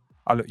time,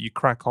 I'll let you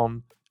crack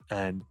on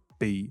and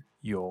be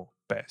your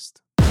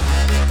best.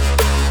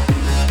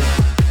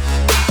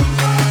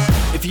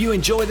 If you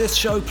enjoy this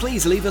show,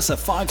 please leave us a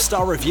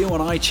 5-star review on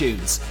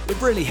iTunes. It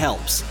really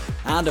helps.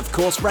 And of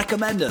course,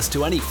 recommend us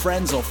to any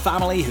friends or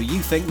family who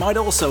you think might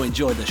also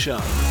enjoy the show.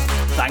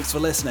 Thanks for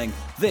listening.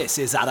 This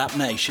is Adapt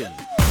Nation.